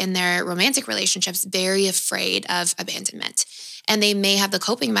be in their romantic relationships very afraid of abandonment. And they may have the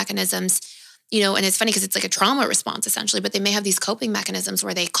coping mechanisms, and it's funny because it's like a trauma response essentially, but they may have these coping mechanisms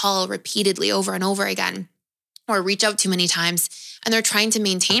where they call repeatedly over and over again or reach out too many times. And they're trying to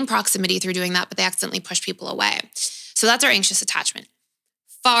maintain proximity through doing that, but they accidentally push people away. So that's our anxious attachment.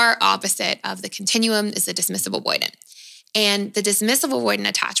 Far opposite of the continuum is the dismissive avoidant. And the dismissive avoidant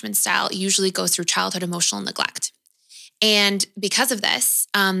attachment style usually goes through childhood emotional neglect. And because of this,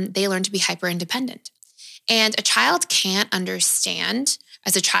 they learn to be hyper independent. And a child can't understand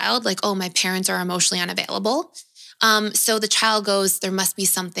as a child, like, oh, my parents are emotionally unavailable. So the child goes, there must be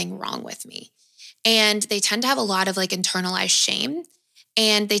something wrong with me. And they tend to have a lot of like internalized shame.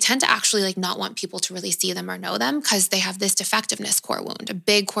 And they tend to actually like not want people to really see them or know them because they have this defectiveness core wound. A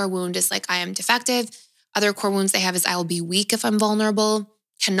big core wound is like, I am defective. Other core wounds they have is I will be weak if I'm vulnerable,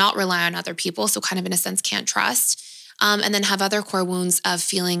 cannot rely on other people. So kind of in a sense, can't trust. And then have other core wounds of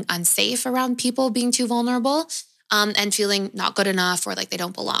feeling unsafe around people being too vulnerable and feeling not good enough or like they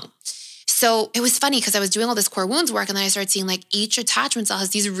don't belong. So it was funny because I was doing all this core wounds work and then I started seeing like each attachment style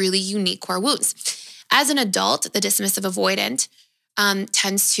has these really unique core wounds. As an adult, the dismissive avoidant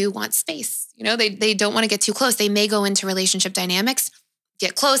tends to want space. They don't want to get too close. They may go into relationship dynamics,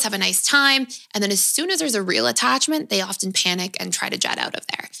 get close, have a nice time. And then as soon as there's a real attachment, they often panic and try to jet out of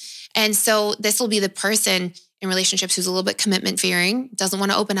there. And so this will be the person in relationships who's a little bit commitment fearing, doesn't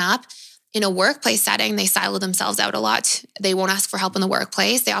want to open up. In a workplace setting, they silo themselves out a lot. They won't ask for help in the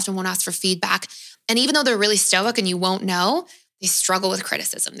workplace. They often won't ask for feedback. And even though they're really stoic and you won't know, they struggle with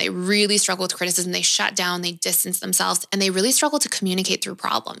criticism. They really struggle with criticism. They shut down, they distance themselves, and they really struggle to communicate through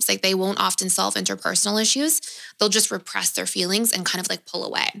problems. Like they won't often solve interpersonal issues. They'll just repress their feelings and kind of like pull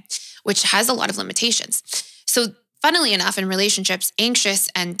away, which has a lot of limitations. So funnily enough, in relationships, anxious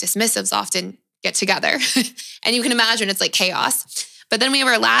and dismissives often get together. And you can imagine it's like chaos. But then we have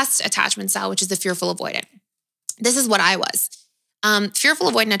our last attachment style, which is the fearful avoidant. This is what I was. Fearful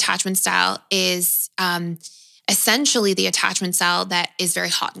avoidant attachment style is essentially the attachment style that is very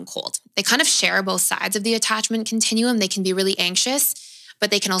hot and cold. They kind of share both sides of the attachment continuum. They can be really anxious, but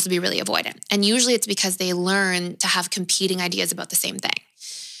they can also be really avoidant. And usually it's because they learn to have competing ideas about the same thing.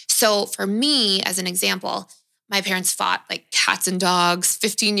 So for me, as an example, my parents fought like cats and dogs,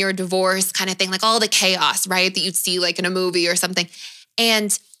 15-year divorce kind of thing, like all the chaos, right? That you'd see like in a movie or something.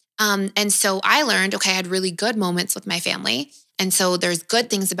 And so I learned, okay, I had really good moments with my family. And so there's good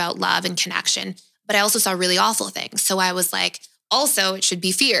things about love and connection, but I also saw really awful things. So I was like, also it should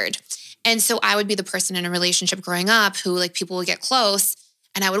be feared. And so I would be the person in a relationship growing up who like people would get close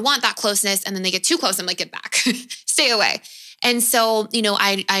and I would want that closeness. And then they get too close. I'm like, get back, stay away. And so,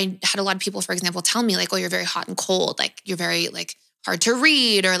 I had a lot of people, for example, tell me like, oh, you're very hot and cold. Like you're very like hard to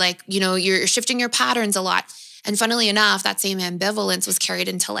read or like, you're shifting your patterns a lot. And funnily enough, that same ambivalence was carried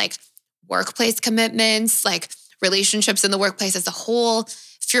into like workplace commitments, like relationships in the workplace as a whole.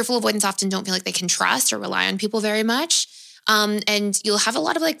 Fearful avoidants often don't feel like they can trust or rely on people very much. And you'll have a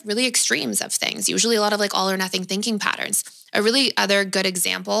lot of like really extremes of things, usually a lot of like all or nothing thinking patterns. A really other good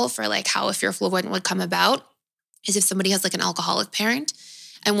example for like how a fearful avoidant would come about is if somebody has like an alcoholic parent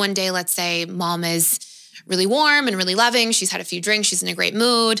and one day, let's say mom is really warm and really loving. She's had a few drinks. She's in a great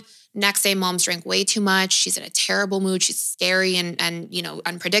mood. Next day, mom's drank way too much. She's in a terrible mood. She's scary and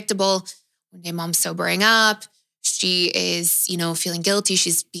unpredictable. One day, mom's sobering up. She is, feeling guilty.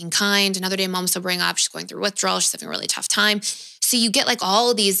 She's being kind. Another day, mom's sobering up. She's going through withdrawal. She's having a really tough time. So you get like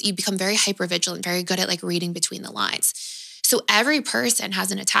all of these, you become very hypervigilant, very good at like reading between the lines. So every person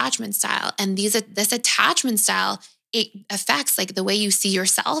has an attachment style. And this attachment style, it affects like the way you see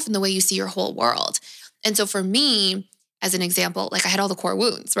yourself and the way you see your whole world. And so for me, as an example, like I had all the core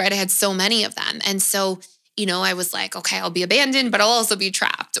wounds, right? I had so many of them. And so, I was like, okay, I'll be abandoned, but I'll also be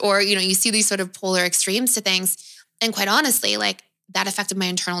trapped. Or, you see these sort of polar extremes to things. And quite honestly, like that affected my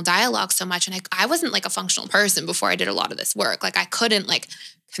internal dialogue so much. And I wasn't like a functional person before I did a lot of this work. Like I couldn't like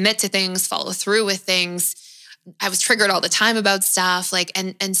commit to things, follow through with things. I was triggered all the time about stuff. Like,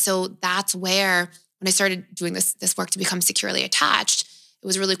 and so that's where, when I started doing this work to become securely attached, it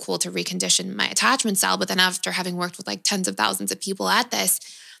was really cool to recondition my attachment style. But then after having worked with like tens of thousands of people at this,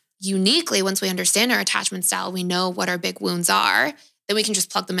 uniquely, once we understand our attachment style, we know what our big wounds are, then we can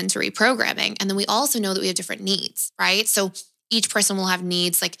just plug them into reprogramming. And then we also know that we have different needs, right? So each person will have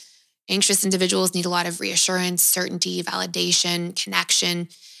needs. Like anxious individuals need a lot of reassurance, certainty, validation, connection.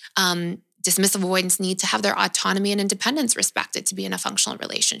 Dismissive avoidants need to have their autonomy and independence respected to be in a functional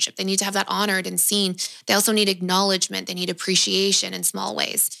relationship. They need to have that honored and seen. They also need acknowledgement. They need appreciation in small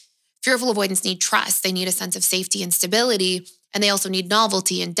ways. Fearful avoidants need trust. They need a sense of safety and stability. And they also need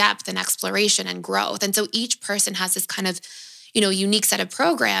novelty and depth and exploration and growth. And so each person has this kind of, unique set of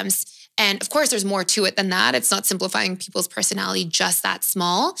programs. And of course, there's more to it than that. It's not simplifying people's personality just that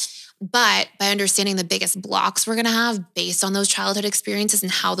small. But by understanding the biggest blocks we're going to have based on those childhood experiences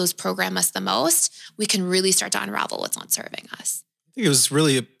and how those program us the most, we can really start to unravel what's not serving us. I think it was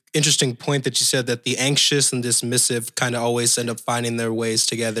really an interesting point that you said that the anxious and dismissive kind of always end up finding their ways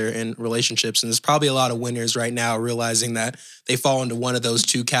together in relationships. And there's probably a lot of winners right now realizing that they fall into one of those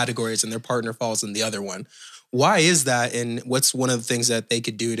two categories and their partner falls in the other one. Why is that? And what's one of the things that they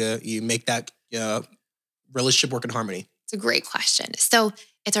could do to make that relationship work in harmony? It's a great question. So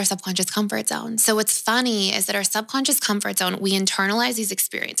it's our subconscious comfort zone. So what's funny is that our subconscious comfort zone, we internalize these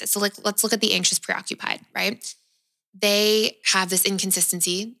experiences. So like, let's look at the anxious preoccupied, right? They have this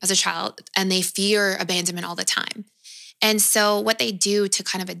inconsistency as a child and they fear abandonment all the time. And so what they do to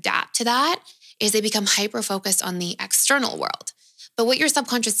kind of adapt to that is they become hyper-focused on the external world. But what your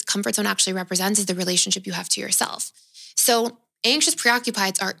subconscious comfort zone actually represents is the relationship you have to yourself. So anxious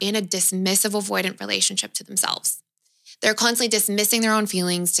preoccupieds are in a dismissive avoidant relationship to themselves. They're constantly dismissing their own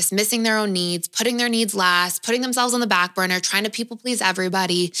feelings, dismissing their own needs, putting their needs last, putting themselves on the back burner, trying to people please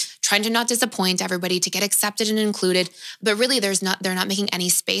everybody, trying to not disappoint everybody, to get accepted and included. But really, they're not making any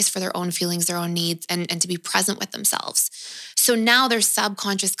space for their own feelings, their own needs, and to be present with themselves. So now their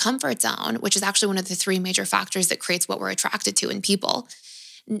subconscious comfort zone, which is actually one of the three major factors that creates what we're attracted to in people.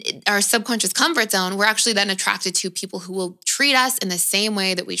 Our subconscious comfort zone, we're actually then attracted to people who will treat us in the same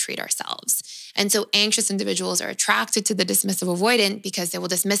way that we treat ourselves. And so anxious individuals are attracted to the dismissive avoidant because they will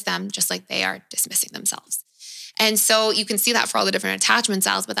dismiss them just like they are dismissing themselves. And so you can see that for all the different attachment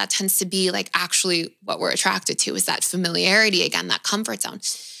styles, but that tends to be like actually what we're attracted to is that familiarity, again, that comfort zone.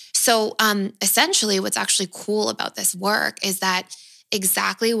 So essentially what's actually cool about this work is that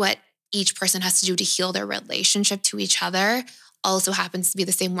exactly what each person has to do to heal their relationship to each other also happens to be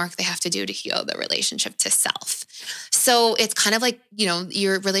the same work they have to do to heal the relationship to self. So it's kind of like,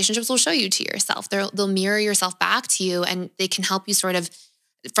 your relationships will show you to yourself. They'll mirror yourself back to you, and they can help you sort of,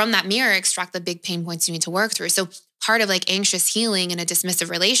 from that mirror, extract the big pain points you need to work through. So part of like anxious healing in a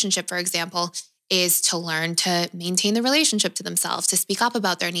dismissive relationship, for example, is to learn to maintain the relationship to themselves, to speak up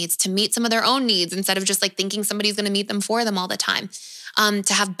about their needs, to meet some of their own needs instead of just like thinking somebody's going to meet them for them all the time.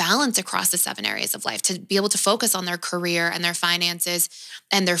 to have balance across the 7 areas of life, to be able to focus on their career and their finances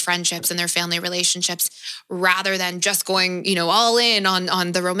and their friendships and their family relationships, rather than just going, all in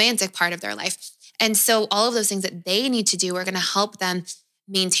on the romantic part of their life. And so all of those things that they need to do are going to help them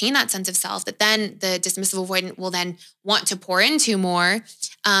maintain that sense of self that then the dismissive avoidant will then want to pour into more,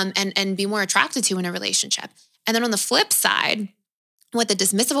 and be more attracted to in a relationship. And then on the flip side, what the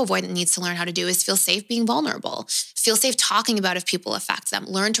dismissive avoidant needs to learn how to do is feel safe being vulnerable, feel safe talking about if people affect them,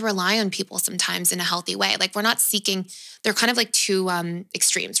 learn to rely on people sometimes in a healthy way. Like, we're not seeking, they're kind of like two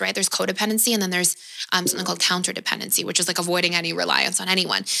extremes, right? There's codependency, and then there's something called counterdependency, which is like avoiding any reliance on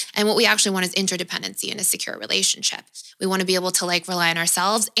anyone. And what we actually want is interdependency in a secure relationship. We want to be able to like rely on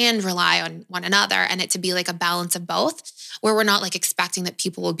ourselves and rely on one another, and it to be like a balance of both, where we're not like expecting that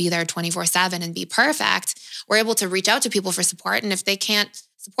people will be there 24/7 and be perfect. We're able to reach out to people for support. And if they can't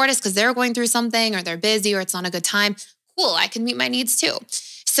support us because they're going through something or they're busy or it's not a good time, cool, I can meet my needs too.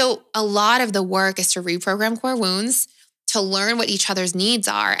 So a lot of the work is to reprogram core wounds, to learn what each other's needs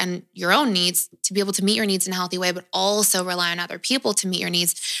are and your own needs, to be able to meet your needs in a healthy way, but also rely on other people to meet your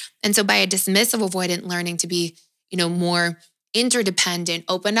needs. And so by a dismissive avoidant learning to be, more interdependent,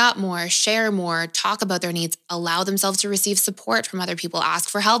 open up more, share more, talk about their needs, allow themselves to receive support from other people, ask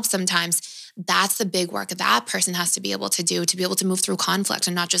for help sometimes. That's the big work that person has to be able to do, to be able to move through conflict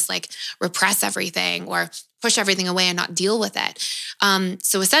and not just like repress everything or push everything away and not deal with it.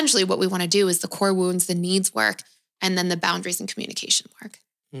 So essentially what we want to do is the core wounds, the needs work, and then the boundaries and communication work.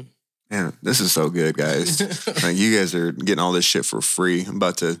 Man, this is so good, guys. Like, you guys are getting all this shit for free. I'm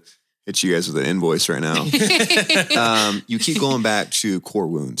about to hit you guys with an invoice right now. You keep going back to core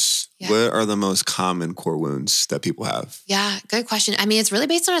wounds. Yeah. What are the most common core wounds that people have? Yeah, good question. I mean, it's really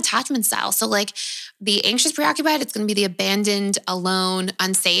based on attachment style. So like the anxious preoccupied, it's going to be the abandoned, alone,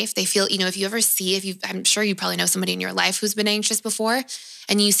 unsafe. They feel, I'm sure you probably know somebody in your life who's been anxious before,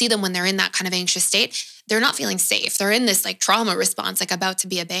 and you see them when they're in that kind of anxious state, they're not feeling safe. They're in this like trauma response, like about to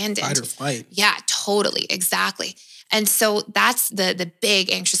be abandoned. Fight or flight. Yeah, totally. Exactly. And so that's the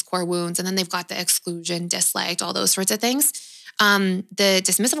big anxious core wounds. And then they've got the exclusion, disliked, all those sorts of things. The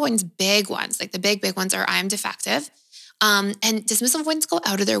dismissive avoidance big ones, like the big ones are I am defective. And dismissive avoidants go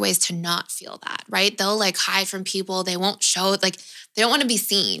out of their ways to not feel that, right? They'll like hide from people. They won't show, like they don't want to be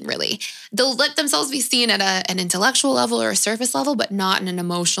seen really. They'll let themselves be seen at an intellectual level or a surface level, but not in an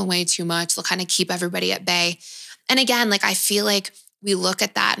emotional way too much. They'll kind of keep everybody at bay. And again, like I feel like we look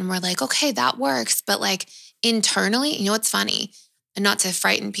at that and we're like, okay, that works. But like internally, it's funny, and not to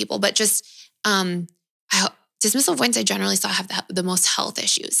frighten people, but just dismissive avoidants I generally saw have the most health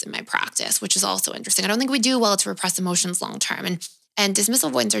issues in my practice, which is also interesting. I don't think we do well to repress emotions long term. And dismissive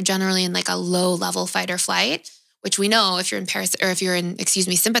avoidants are generally in like a low level fight or flight, which we know if you're in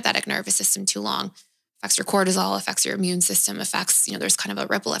sympathetic nervous system too long, affects your cortisol, affects your immune system, affects, there's kind of a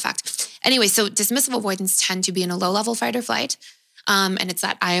ripple effect. Anyway, so dismissive avoidants tend to be in a low level fight or flight. And it's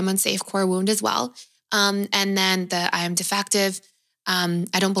that I am unsafe core wound as well. And then the I am defective,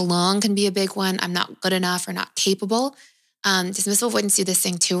 I don't belong can be a big one. I'm not good enough or not capable. Dismissive avoidants do this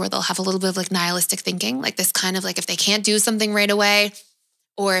thing too, where they'll have a little bit of like nihilistic thinking, like this kind of like if they can't do something right away,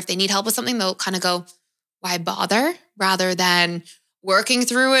 or if they need help with something, they'll kind of go, why bother? Rather than working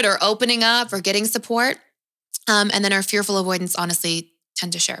through it or opening up or getting support. And then our fearful avoidants honestly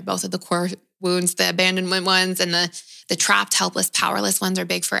tend to share both of the core wounds. The abandonment ones and the trapped, helpless, powerless ones are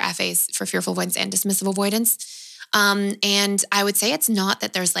big for FAs, for fearful avoidance and dismissive avoidance. And I would say it's not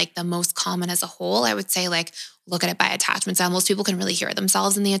that there's like the most common as a whole. I would say like, look at it by attachment style. Most people can really hear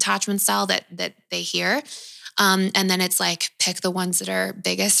themselves in the attachment style that they hear. And then it's like, pick the ones that are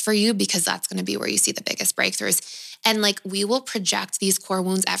biggest for you, because that's going to be where you see the biggest breakthroughs. And like, we will project these core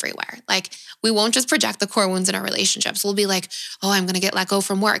wounds everywhere. Like, we won't just project the core wounds in our relationships. We'll be like, oh, I'm going to get let go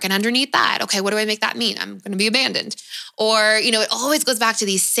from work. And underneath that, okay, what do I make that mean? I'm going to be abandoned. Or, it always goes back to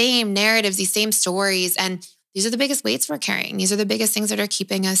these same narratives, these same stories. And these are the biggest weights we're carrying. These are the biggest things that are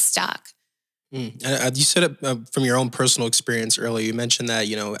keeping us stuck. You said it from your own personal experience earlier. You mentioned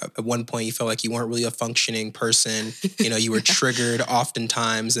that, at one point you felt like you weren't really a functioning person. You were triggered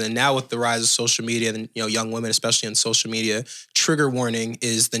oftentimes. And now with the rise of social media and, young women, especially on social media, trigger warning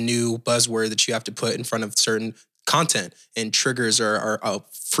is the new buzzword that you have to put in front of certain content. And triggers are a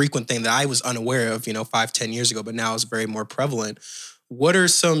frequent thing that I was unaware of, 5-10 years ago, but now it's very more prevalent. What are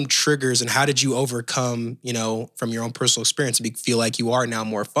some triggers and how did you overcome, from your own personal experience to feel like you are now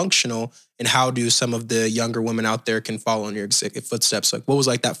more functional? And how do some of the younger women out there can follow in your footsteps? Like, what was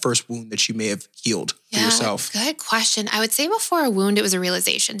like that first wound that you may have healed for yourself? Good question. I would say before a wound, it was a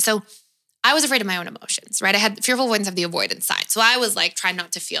realization. So I was afraid of my own emotions, right? I had fearful avoidance of the avoidance side. So I was like, trying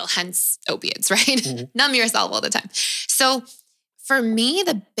not to feel, hence opiates, right? Mm-hmm. Numb yourself all the time. So For me,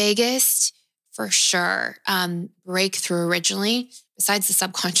 the biggest, for sure, breakthrough originally, besides the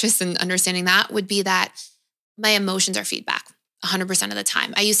subconscious and understanding that, would be that my emotions are feedback 100% of the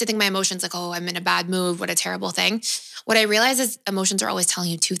time. I used to think my emotions like, oh, I'm in a bad mood. What a terrible thing. What I realize is emotions are always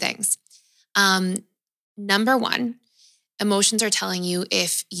telling you two things. Number one, emotions are telling you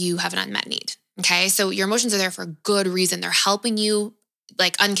if you have an unmet need. Okay. So your emotions are there for a good reason. They're helping you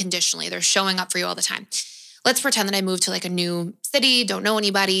like unconditionally. They're showing up for you all the time. Let's pretend that I moved to like a new city, don't know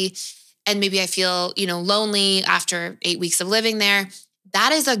anybody, and maybe I feel, lonely after 8 weeks of living there.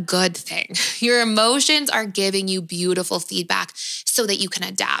 That is a good thing. Your emotions are giving you beautiful feedback so that you can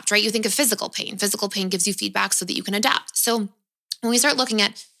adapt, right? You think of physical pain. Physical pain gives you feedback so that you can adapt. So when we start looking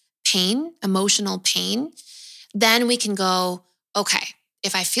at pain, emotional pain, then we can go, okay,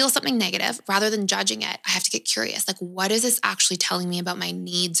 if I feel something negative, rather than judging it, I have to get curious. Like, what is this actually telling me about my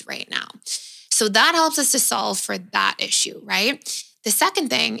needs right now? So that helps us to solve for that issue, right? The second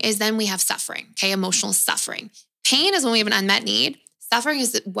thing is then we have suffering, okay? Emotional suffering. Pain is when we have an unmet need. Suffering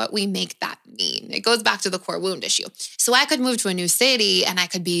is what we make that mean. It goes back to the core wound issue. So I could move to a new city and I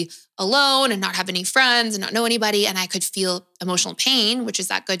could be alone and not have any friends and not know anybody. And I could feel emotional pain, which is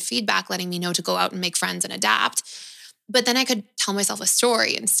that good feedback letting me know to go out and make friends and adapt. But then I could tell myself a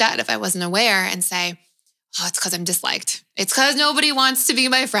story instead if I wasn't aware and say, oh, it's because I'm disliked. It's because nobody wants to be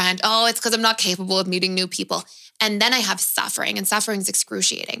my friend. Oh, it's because I'm not capable of meeting new people. And then I have suffering, and suffering is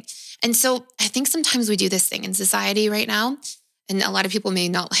excruciating. And so I think sometimes we do this thing in society right now, and a lot of people may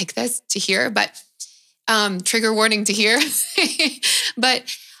not like this to hear, but trigger warning to hear.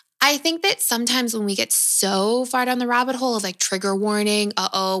 But I think that sometimes when we get so far down the rabbit hole of like trigger warning,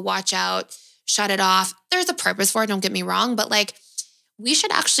 watch out, shut it off, there's a purpose for it, don't get me wrong, but like, we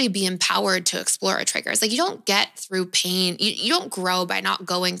should actually be empowered to explore our triggers. Like you don't get through pain. You don't grow by not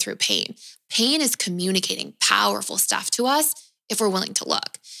going through pain. Pain is communicating powerful stuff to us if we're willing to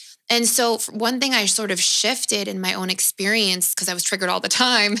look. And so one thing I sort of shifted in my own experience, because I was triggered all the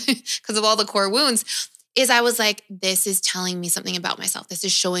time because of all the core wounds, is I was like, this is telling me something about myself. This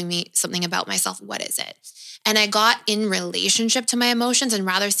is showing me something about myself. What is it? And I got in relationship to my emotions, and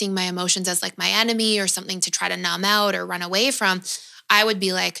rather seeing my emotions as like my enemy or something to try to numb out or run away from, I would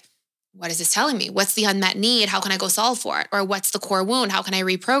be like, what is this telling me? What's the unmet need? How can I go solve for it? Or what's the core wound? How can I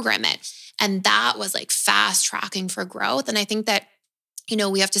reprogram it? And that was like fast tracking for growth. And I think that,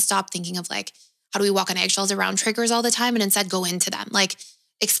 we have to stop thinking of like, how do we walk on eggshells around triggers all the time, and instead go into them, like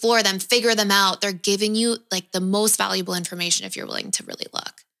explore them, figure them out. They're giving you like the most valuable information if you're willing to really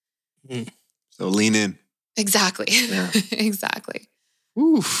look. So lean in. Exactly. Yeah. Exactly.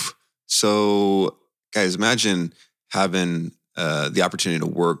 Oof. So guys, imagine having the opportunity to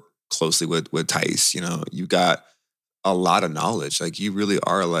work closely with Tice. You got a lot of knowledge. Like you really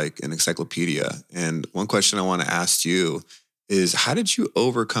are like an encyclopedia. And one question I want to ask you is, how did you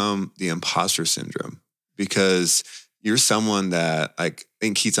overcome the imposter syndrome? Because you're someone that like, I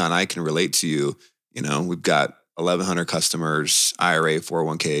think Keita and I can relate to you. We've got 1,100 customers, IRA,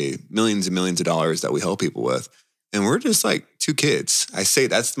 401k, millions and millions of dollars that we help people with. And we're just like two kids. I say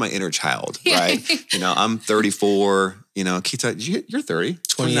that's my inner child, right? I'm 34. Keita, you're 30.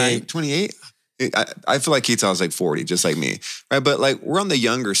 28. 28? I feel like Keita was like 40, just like me, right? But like we're on the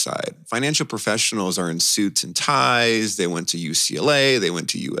younger side. Financial professionals are in suits and ties. They went to UCLA. They went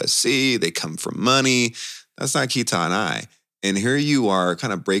to USC. They come from money. That's not Keita and I. And here you are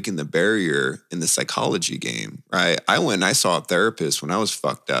kind of breaking the barrier in the psychology game, right? I went and I saw a therapist when I was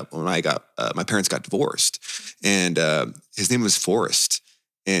fucked up, when I got, my parents got divorced. And his name was Forrest.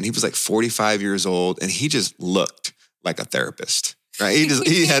 And he was like 45 years old, and he just looked like a therapist, right? He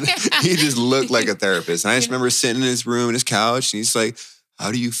just looked like a therapist. And I just remember sitting in his room, in his couch, and he's like,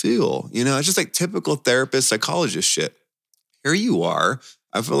 how do you feel? It's just like typical therapist, psychologist shit. Here you are.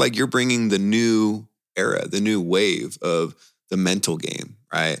 I feel like you're bringing the new era, the new wave of the mental game,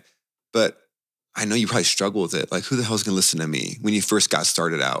 right? But I know you probably struggle with it. Like, who the hell's going to listen to me when you first got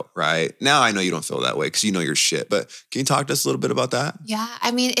started out, right? Now I know you don't feel that way because you know your shit. But can you talk to us a little bit about that? Yeah.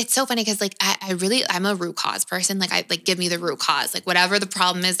 I mean, it's so funny because like, I'm a root cause person. Like give me the root cause, like whatever the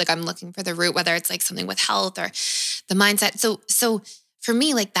problem is, like I'm looking for the root, whether it's like something with health or the mindset. So for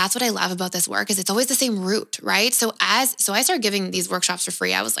me, like that's what I love about this work is it's always the same root, right? So I started giving these workshops for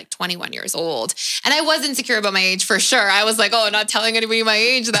free. I was like 21 years old and I was insecure about my age for sure. I was like, oh, not telling anybody my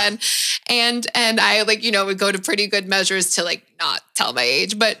age then. And I like, would go to pretty good measures to like not tell my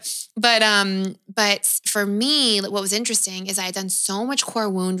age. But But for me, what was interesting is I had done so much core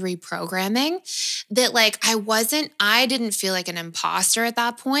wound reprogramming that like I didn't feel like an imposter at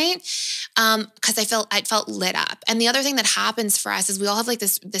that point because I felt lit up. And the other thing that happens for us is we all have like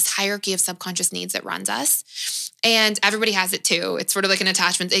this hierarchy of subconscious needs that runs us. And everybody has it too. It's sort of like an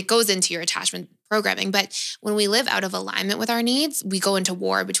attachment. It goes into your attachment programming. But when we live out of alignment with our needs, we go into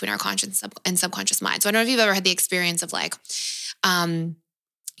war between our conscious and subconscious mind. So I don't know if you've ever had the experience of like,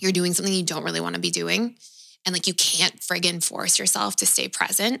 you're doing something you don't really want to be doing. And like, you can't friggin' force yourself to stay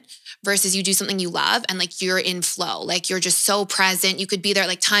present versus you do something you love and like you're in flow. Like you're just so present. You could be there,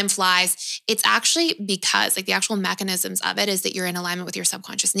 like time flies. It's actually because like the actual mechanisms of it is that you're in alignment with your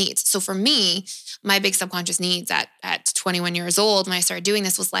subconscious needs. So for me, my big subconscious needs at 21 years old, when I started doing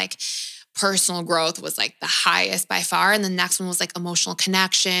this was like personal growth was like the highest by far. And the next one was like emotional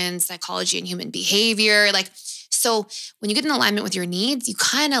connection, psychology and human behavior. Like, so when you get in alignment with your needs, you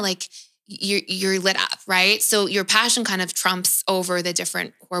kind of like, you're lit up, right? So your passion kind of trumps over the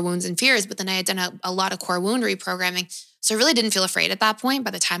different core wounds and fears. But then I had done a lot of core wound reprogramming. So I really didn't feel afraid at that point.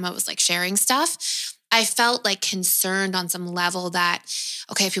 By the time I was like sharing stuff, I felt like concerned on some level that,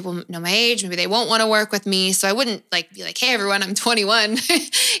 okay, if people know my age, maybe they won't want to work with me. So I wouldn't like be like, hey, everyone, I'm 21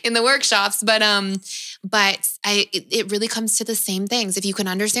 in the workshops. But it really comes to the same things. If you can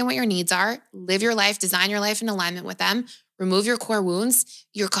understand what your needs are, live your life, design your life in alignment with them, remove your core wounds,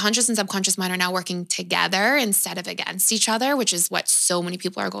 your conscious and subconscious mind are now working together instead of against each other, which is what so many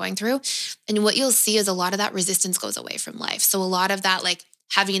people are going through. And what you'll see is a lot of that resistance goes away from life. So a lot of that like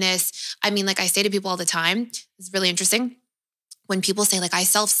heaviness, I mean, like I say to people all the time, it's really interesting. When people say like I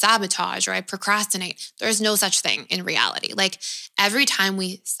self-sabotage or I procrastinate, there's no such thing in reality. Like every time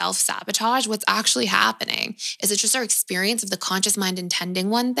we self-sabotage, what's actually happening is it's just our experience of the conscious mind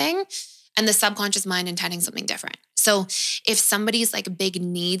intending one thing and the subconscious mind intending something different. So if somebody's like big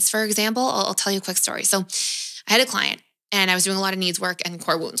needs, for example, I'll tell you a quick story. So I had a client and I was doing a lot of needs work and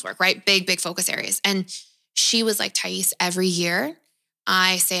core wounds work, right? Big focus areas. And she was like, Thais, every year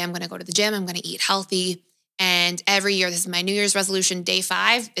I say, I'm going to go to the gym. I'm going to eat healthy. And every year, this is my New Year's resolution, day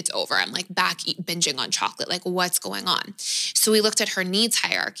 5, it's over. I'm like back binging on chocolate. Like what's going on? So we looked at her needs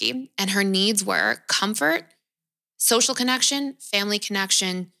hierarchy and her needs were comfort, social connection, family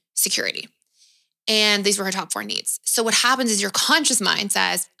connection, security. And these were her top 4 needs. So what happens is your conscious mind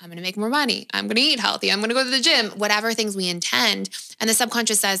says, I'm going to make more money. I'm going to eat healthy. I'm going to go to the gym, whatever things we intend. And the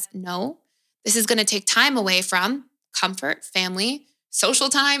subconscious says, no, this is going to take time away from comfort, family, social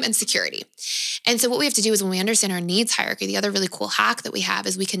time, and security. And so what we have to do is when we understand our needs hierarchy, the other really cool hack that we have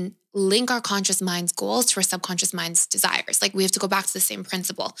is we can link our conscious mind's goals to our subconscious mind's desires. Like we have to go back to the same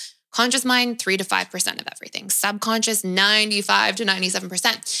principle. Conscious mind, 3 to 5% of everything. Subconscious, 95 to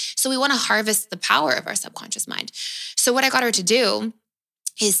 97%. So we want to harvest the power of our subconscious mind. So what I got her to do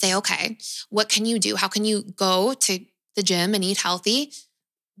is say, okay, what can you do? How can you go to the gym and eat healthy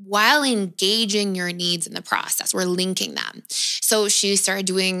while engaging your needs in the process? We're linking them. So she started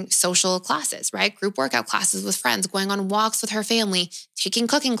doing social classes, right? Group workout classes with friends, going on walks with her family, taking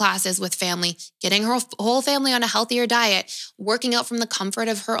cooking classes with family, getting her whole family on a healthier diet, working out from the comfort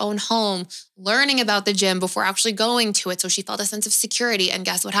of her own home, learning about the gym before actually going to it. So she felt a sense of security. And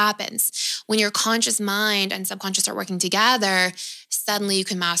guess what happens? When your conscious mind and subconscious are working together, suddenly you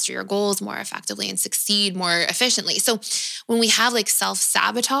can master your goals more effectively and succeed more efficiently. So when we have like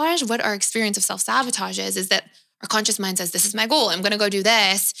self-sabotage, what our experience of self-sabotage is that our conscious mind says, this is my goal. I'm going to go do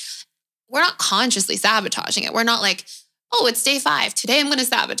this. We're not consciously sabotaging it. We're not like, oh, it's day 5. Today I'm going to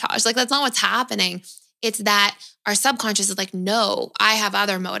sabotage. Like that's not what's happening. It's that our subconscious is like, no, I have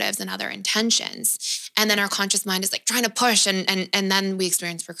other motives and other intentions. And then our conscious mind is like trying to push and then we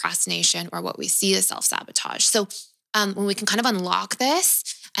experience procrastination or what we see as self-sabotage. So when we can kind of unlock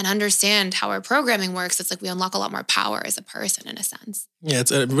this and understand how our programming works, it's like we unlock a lot more power as a person in a sense. Yeah,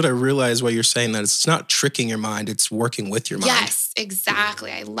 it's what I realize while you're saying that it's not tricking your mind, it's working with your mind. Yes, exactly.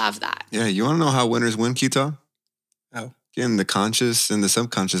 I love that. Yeah, you want to know how winners win, Keita? How? Getting the conscious and the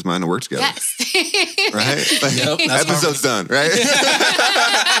subconscious mind to work together. Yes. Right? Like, Yep, episode's done, right?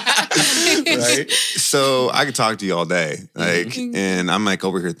 Right. So I could talk to you all day. Like, and I'm like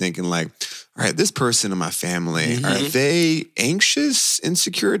over here thinking like, all right, this person in my family, are they anxious,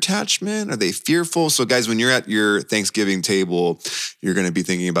 insecure attachment? Are they fearful? So guys, when you're at your Thanksgiving table, you're going to be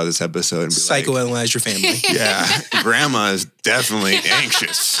thinking about this episode and be psychoanalyze your family. Yeah, grandma is definitely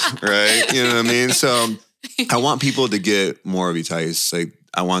anxious, right? You know what I mean? So I want people to get more of you, Thais. Like,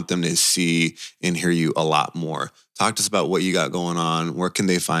 I want them to see and hear you a lot more. Talk to us about what you got going on. Where can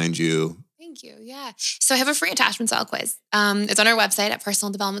they find you? Thank you. Yeah. Yeah. So I have a free attachment style quiz. It's on our website at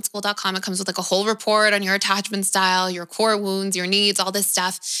personaldevelopmentschool.com. It comes with like a whole report on your attachment style, your core wounds, your needs, all this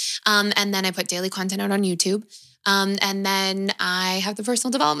stuff. And then I put daily content out on YouTube. And then I have the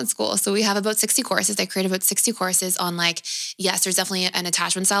personal development school. So we have about 60 courses. I create about 60 courses on like, yes, there's definitely an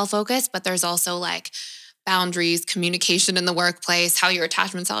attachment style focus, but there's also like boundaries, communication in the workplace, how your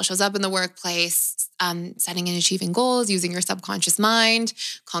attachment style shows up in the workplace, setting and achieving goals, using your subconscious mind,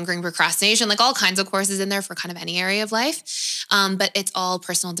 conquering procrastination, like all kinds of courses in there for kind of any area of life. But it's all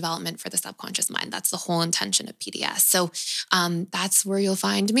personal development for the subconscious mind. That's the whole intention of PDS. So that's where you'll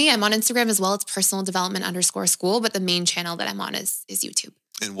find me. I'm on Instagram as well. It's personaldevelopment_school, but the main channel that I'm on is YouTube.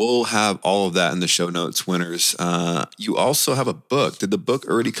 And we'll have all of that in the show notes, winners. You also have a book. Did the book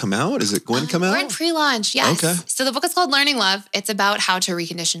already come out? Is it going to come out? We're in pre-launch, yes. Okay. So the book is called Learning Love. It's about how to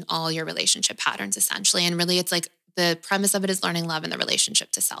recondition all your relationship patterns, essentially. And really, it's like the premise of it is learning love and the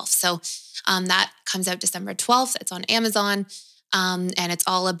relationship to self. So that comes out December 12th. It's on Amazon. And it's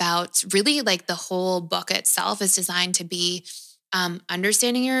all about really like the whole book itself is designed to be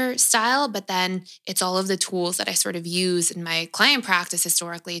understanding your style, but then it's all of the tools that I sort of use in my client practice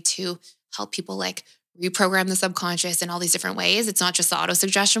historically to help people like reprogram the subconscious in all these different ways. It's not just the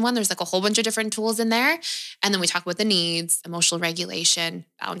auto-suggestion one. There's like a whole bunch of different tools in there. And then we talk about the needs, emotional regulation,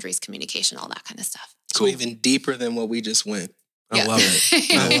 boundaries, communication, all that kind of stuff. So even deeper than what we just went. I love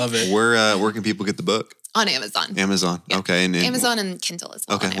it. I love it. Where can people get the book? On Amazon. Amazon. Yeah. Okay. And Amazon and Kindle as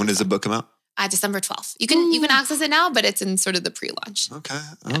well. Okay. When does the book come out? December 12th. You can access it now, but it's in sort of the pre-launch. Okay.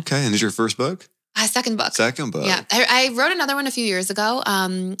 Yeah. Okay. And is your first book? Second book. Second book. Yeah. I wrote another one a few years ago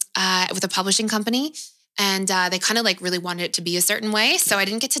with a publishing company. And they kind of like really wanted it to be a certain way. So I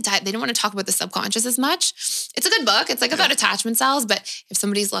didn't get to they didn't want to talk about the subconscious as much. It's a good book. It's like about attachment styles, but if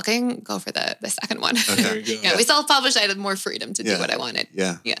somebody's looking, go for the second one. Okay. There you go. Yeah, we self-published. I had more freedom to do what I wanted.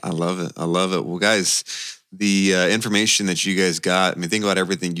 Yeah. I love it. I love it. Well, guys, the information that you guys got, I mean, think about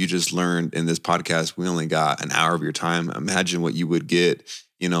everything you just learned in this podcast. We only got an hour of your time. Imagine what you would get,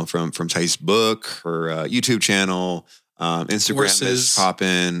 from Tice's book, her YouTube channel, Instagram is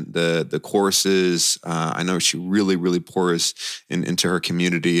popping, the courses. I know she really, really pours into her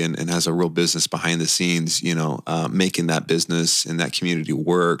community and has a real business behind the scenes, making that business and that community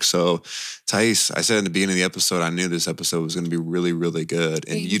work. So Tice, I said in the beginning of the episode, I knew this episode was going to be really, really good.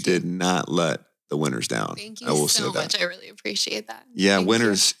 And you did not let the winners down. Thank you so much. I really appreciate that. Yeah,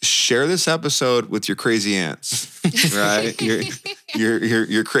 winners, share this episode with your crazy aunts, right?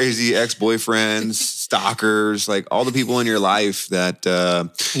 your crazy ex-boyfriends, stalkers, like all the people in your life that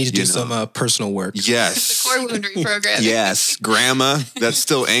need to do some personal work. Yes, the core wound reprogramming. Yes, grandma that's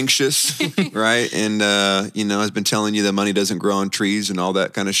still anxious, right? And has been telling you that money doesn't grow on trees and all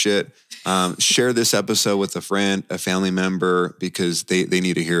that kind of shit. Share this episode with a friend, a family member, because they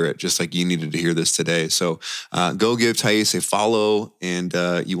need to hear it, just like you needed to hear this today. So go give Tice a follow, and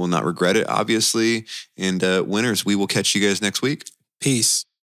you will not regret it, obviously. And winners, we will catch you guys next week. Peace.